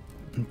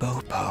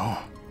 Bopo.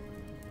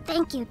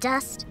 Thank you,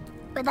 Dust.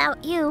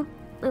 Without you,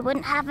 we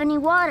wouldn't have any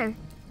water.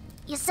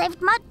 You saved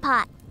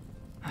Mudpot.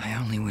 I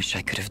only wish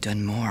I could have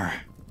done more.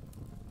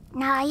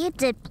 Nah, you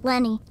did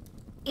plenty.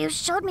 You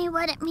showed me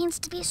what it means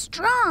to be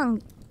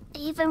strong,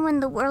 even when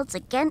the world's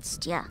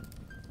against you.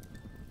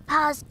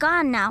 Pa's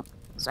gone now,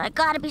 so I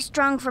gotta be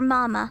strong for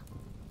Mama.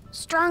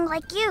 Strong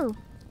like you.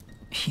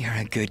 You're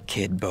a good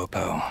kid,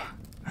 Bopo.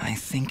 I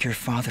think your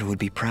father would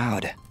be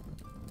proud.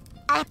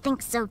 I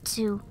think so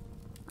too.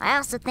 I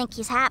also think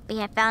he's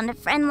happy I found a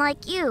friend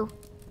like you.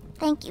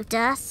 Thank you,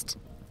 Dust.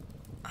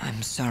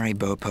 I'm sorry,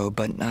 Bopo,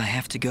 but I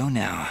have to go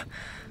now.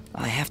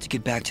 I have to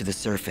get back to the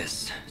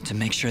surface to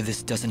make sure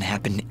this doesn't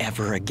happen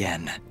ever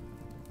again.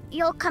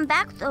 You'll come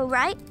back though,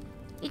 right?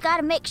 You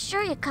gotta make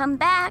sure you come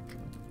back.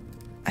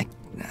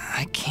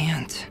 I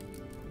can't.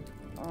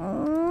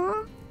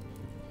 Oh.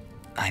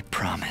 I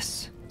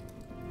promise.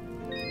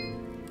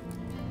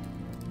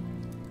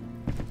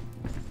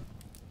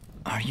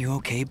 Are you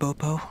okay,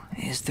 Bopo?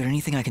 Is there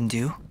anything I can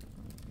do?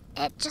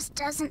 It just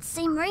doesn't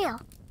seem real.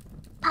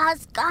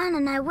 Pa's gone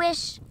and I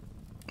wish...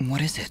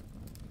 What is it?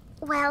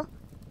 Well,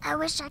 I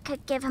wish I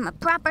could give him a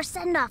proper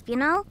send-off, you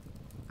know?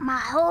 My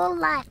whole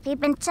life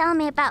he'd been telling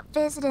me about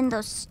visiting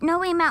those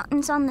snowy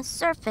mountains on the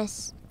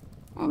surface.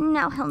 And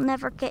now he'll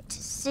never get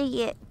to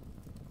see it.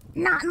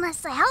 Not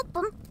unless I help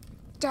him.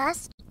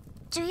 Dust,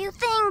 do you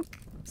think,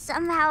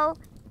 somehow,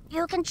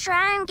 you can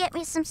try and get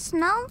me some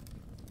snow?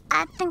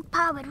 I think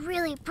Pa would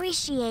really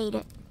appreciate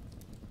it.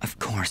 Of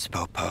course,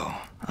 Bopo.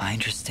 I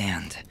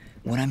understand.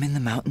 When I'm in the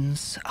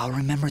mountains, I'll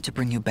remember to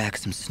bring you back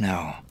some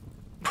snow.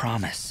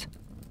 Promise.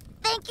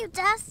 Thank you,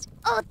 Dust.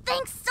 Oh,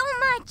 thanks so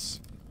much.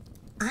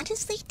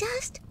 Honestly,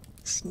 Dust,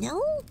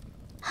 snow?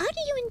 How do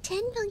you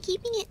intend on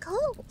keeping it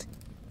cold?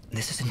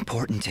 This is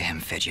important to him,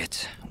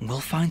 Fidget. We'll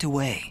find a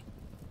way.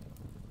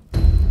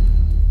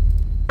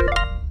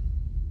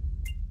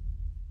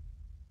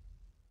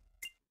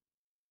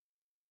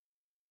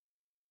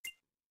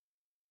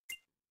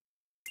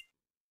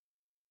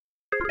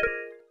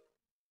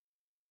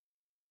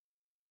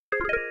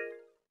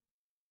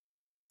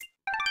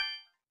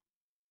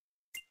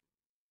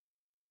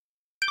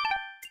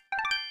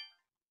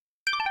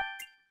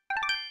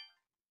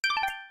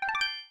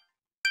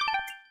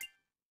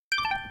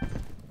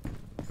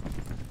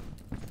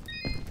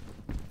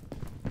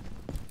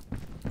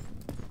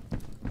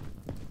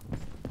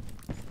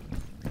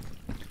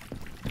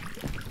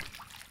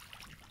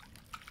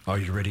 Are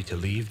you ready to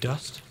leave,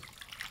 Dust?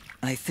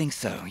 I think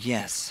so,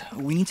 yes.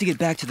 We need to get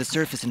back to the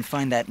surface and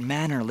find that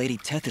manor Lady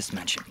Tethys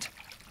mentioned.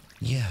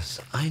 Yes,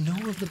 I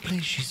know of the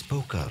place she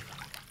spoke of.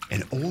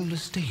 An old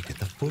estate at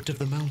the foot of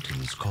the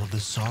mountains called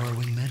the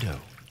Sorrowing Meadow.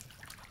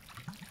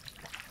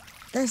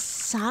 The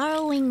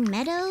Sorrowing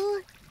Meadow?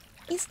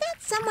 Is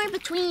that somewhere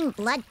between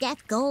Blood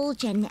Death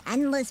Gulch and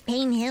Endless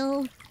Pain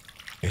Hill?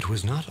 It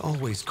was not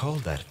always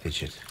called that,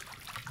 Fidget.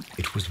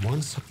 It was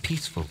once a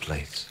peaceful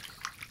place.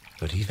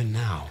 But even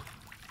now,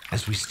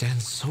 as we stand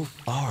so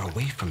far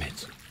away from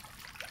it,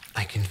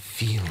 I can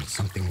feel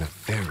something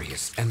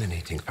nefarious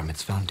emanating from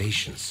its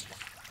foundations.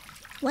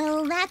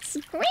 Well, that's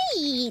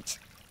great!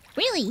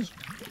 Really,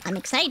 I'm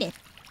excited.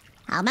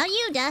 How about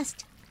you,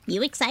 Dust?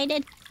 You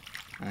excited?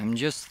 I'm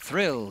just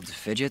thrilled,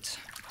 Fidget.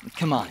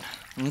 Come on,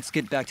 let's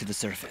get back to the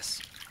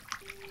surface.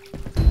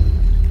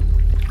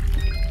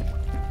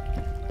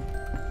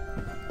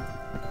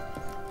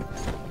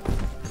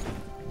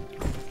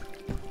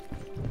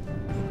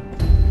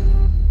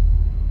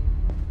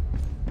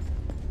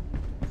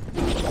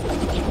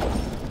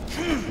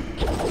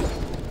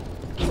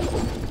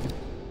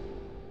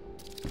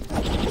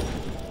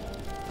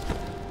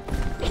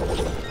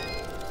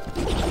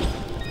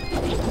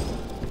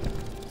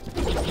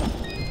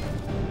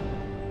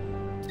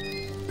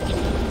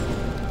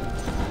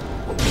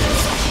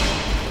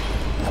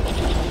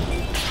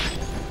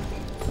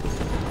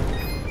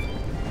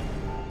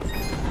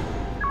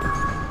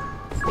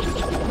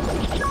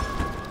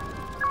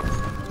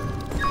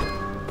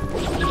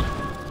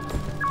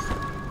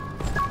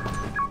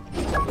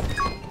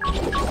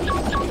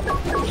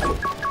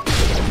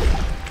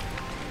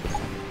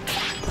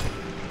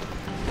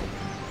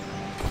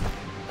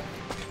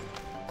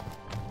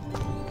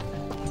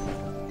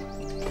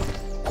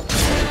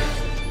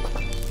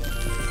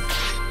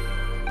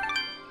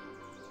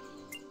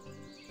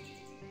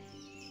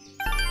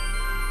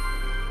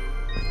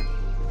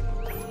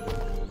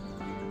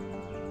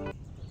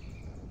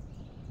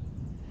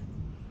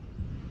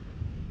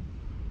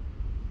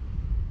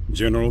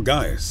 General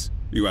Gaius,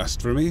 you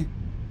asked for me?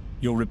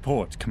 Your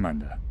report,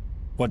 Commander.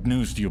 What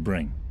news do you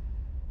bring?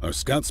 Our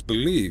scouts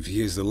believe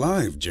he is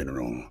alive,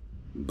 General,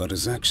 but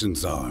his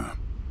actions are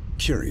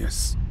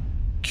curious.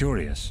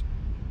 Curious?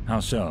 How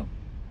so?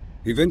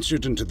 He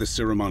ventured into the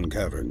Siramon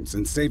caverns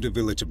and saved a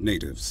village of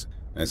natives.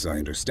 As I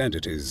understand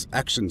it, his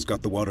actions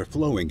got the water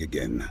flowing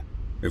again.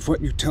 If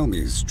what you tell me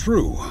is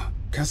true,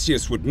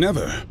 Cassius would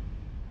never...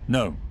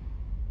 No.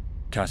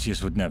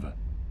 Cassius would never.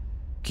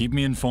 Keep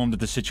me informed of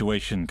the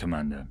situation,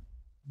 Commander.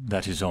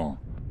 That is all.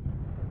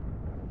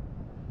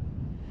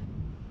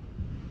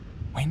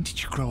 When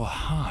did you grow a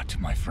heart,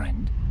 my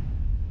friend?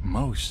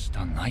 Most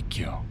unlike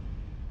you.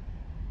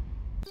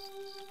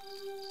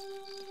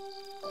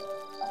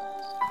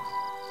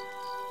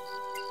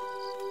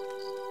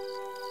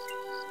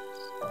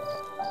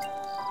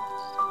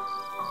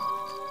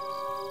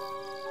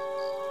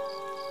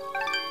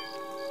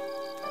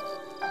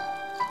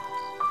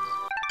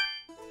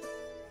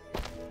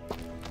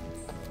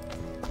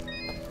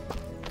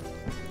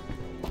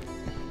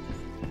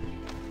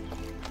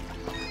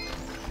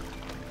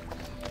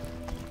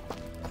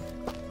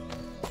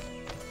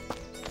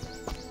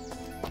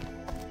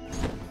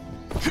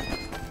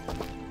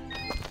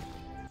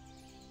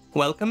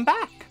 Welcome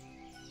back.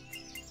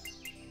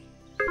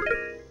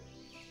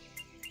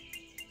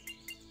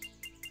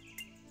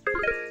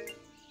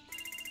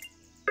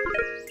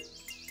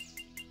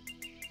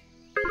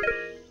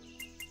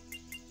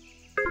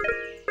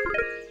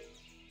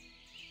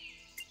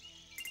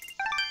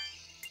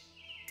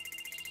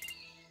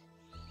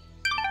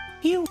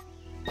 You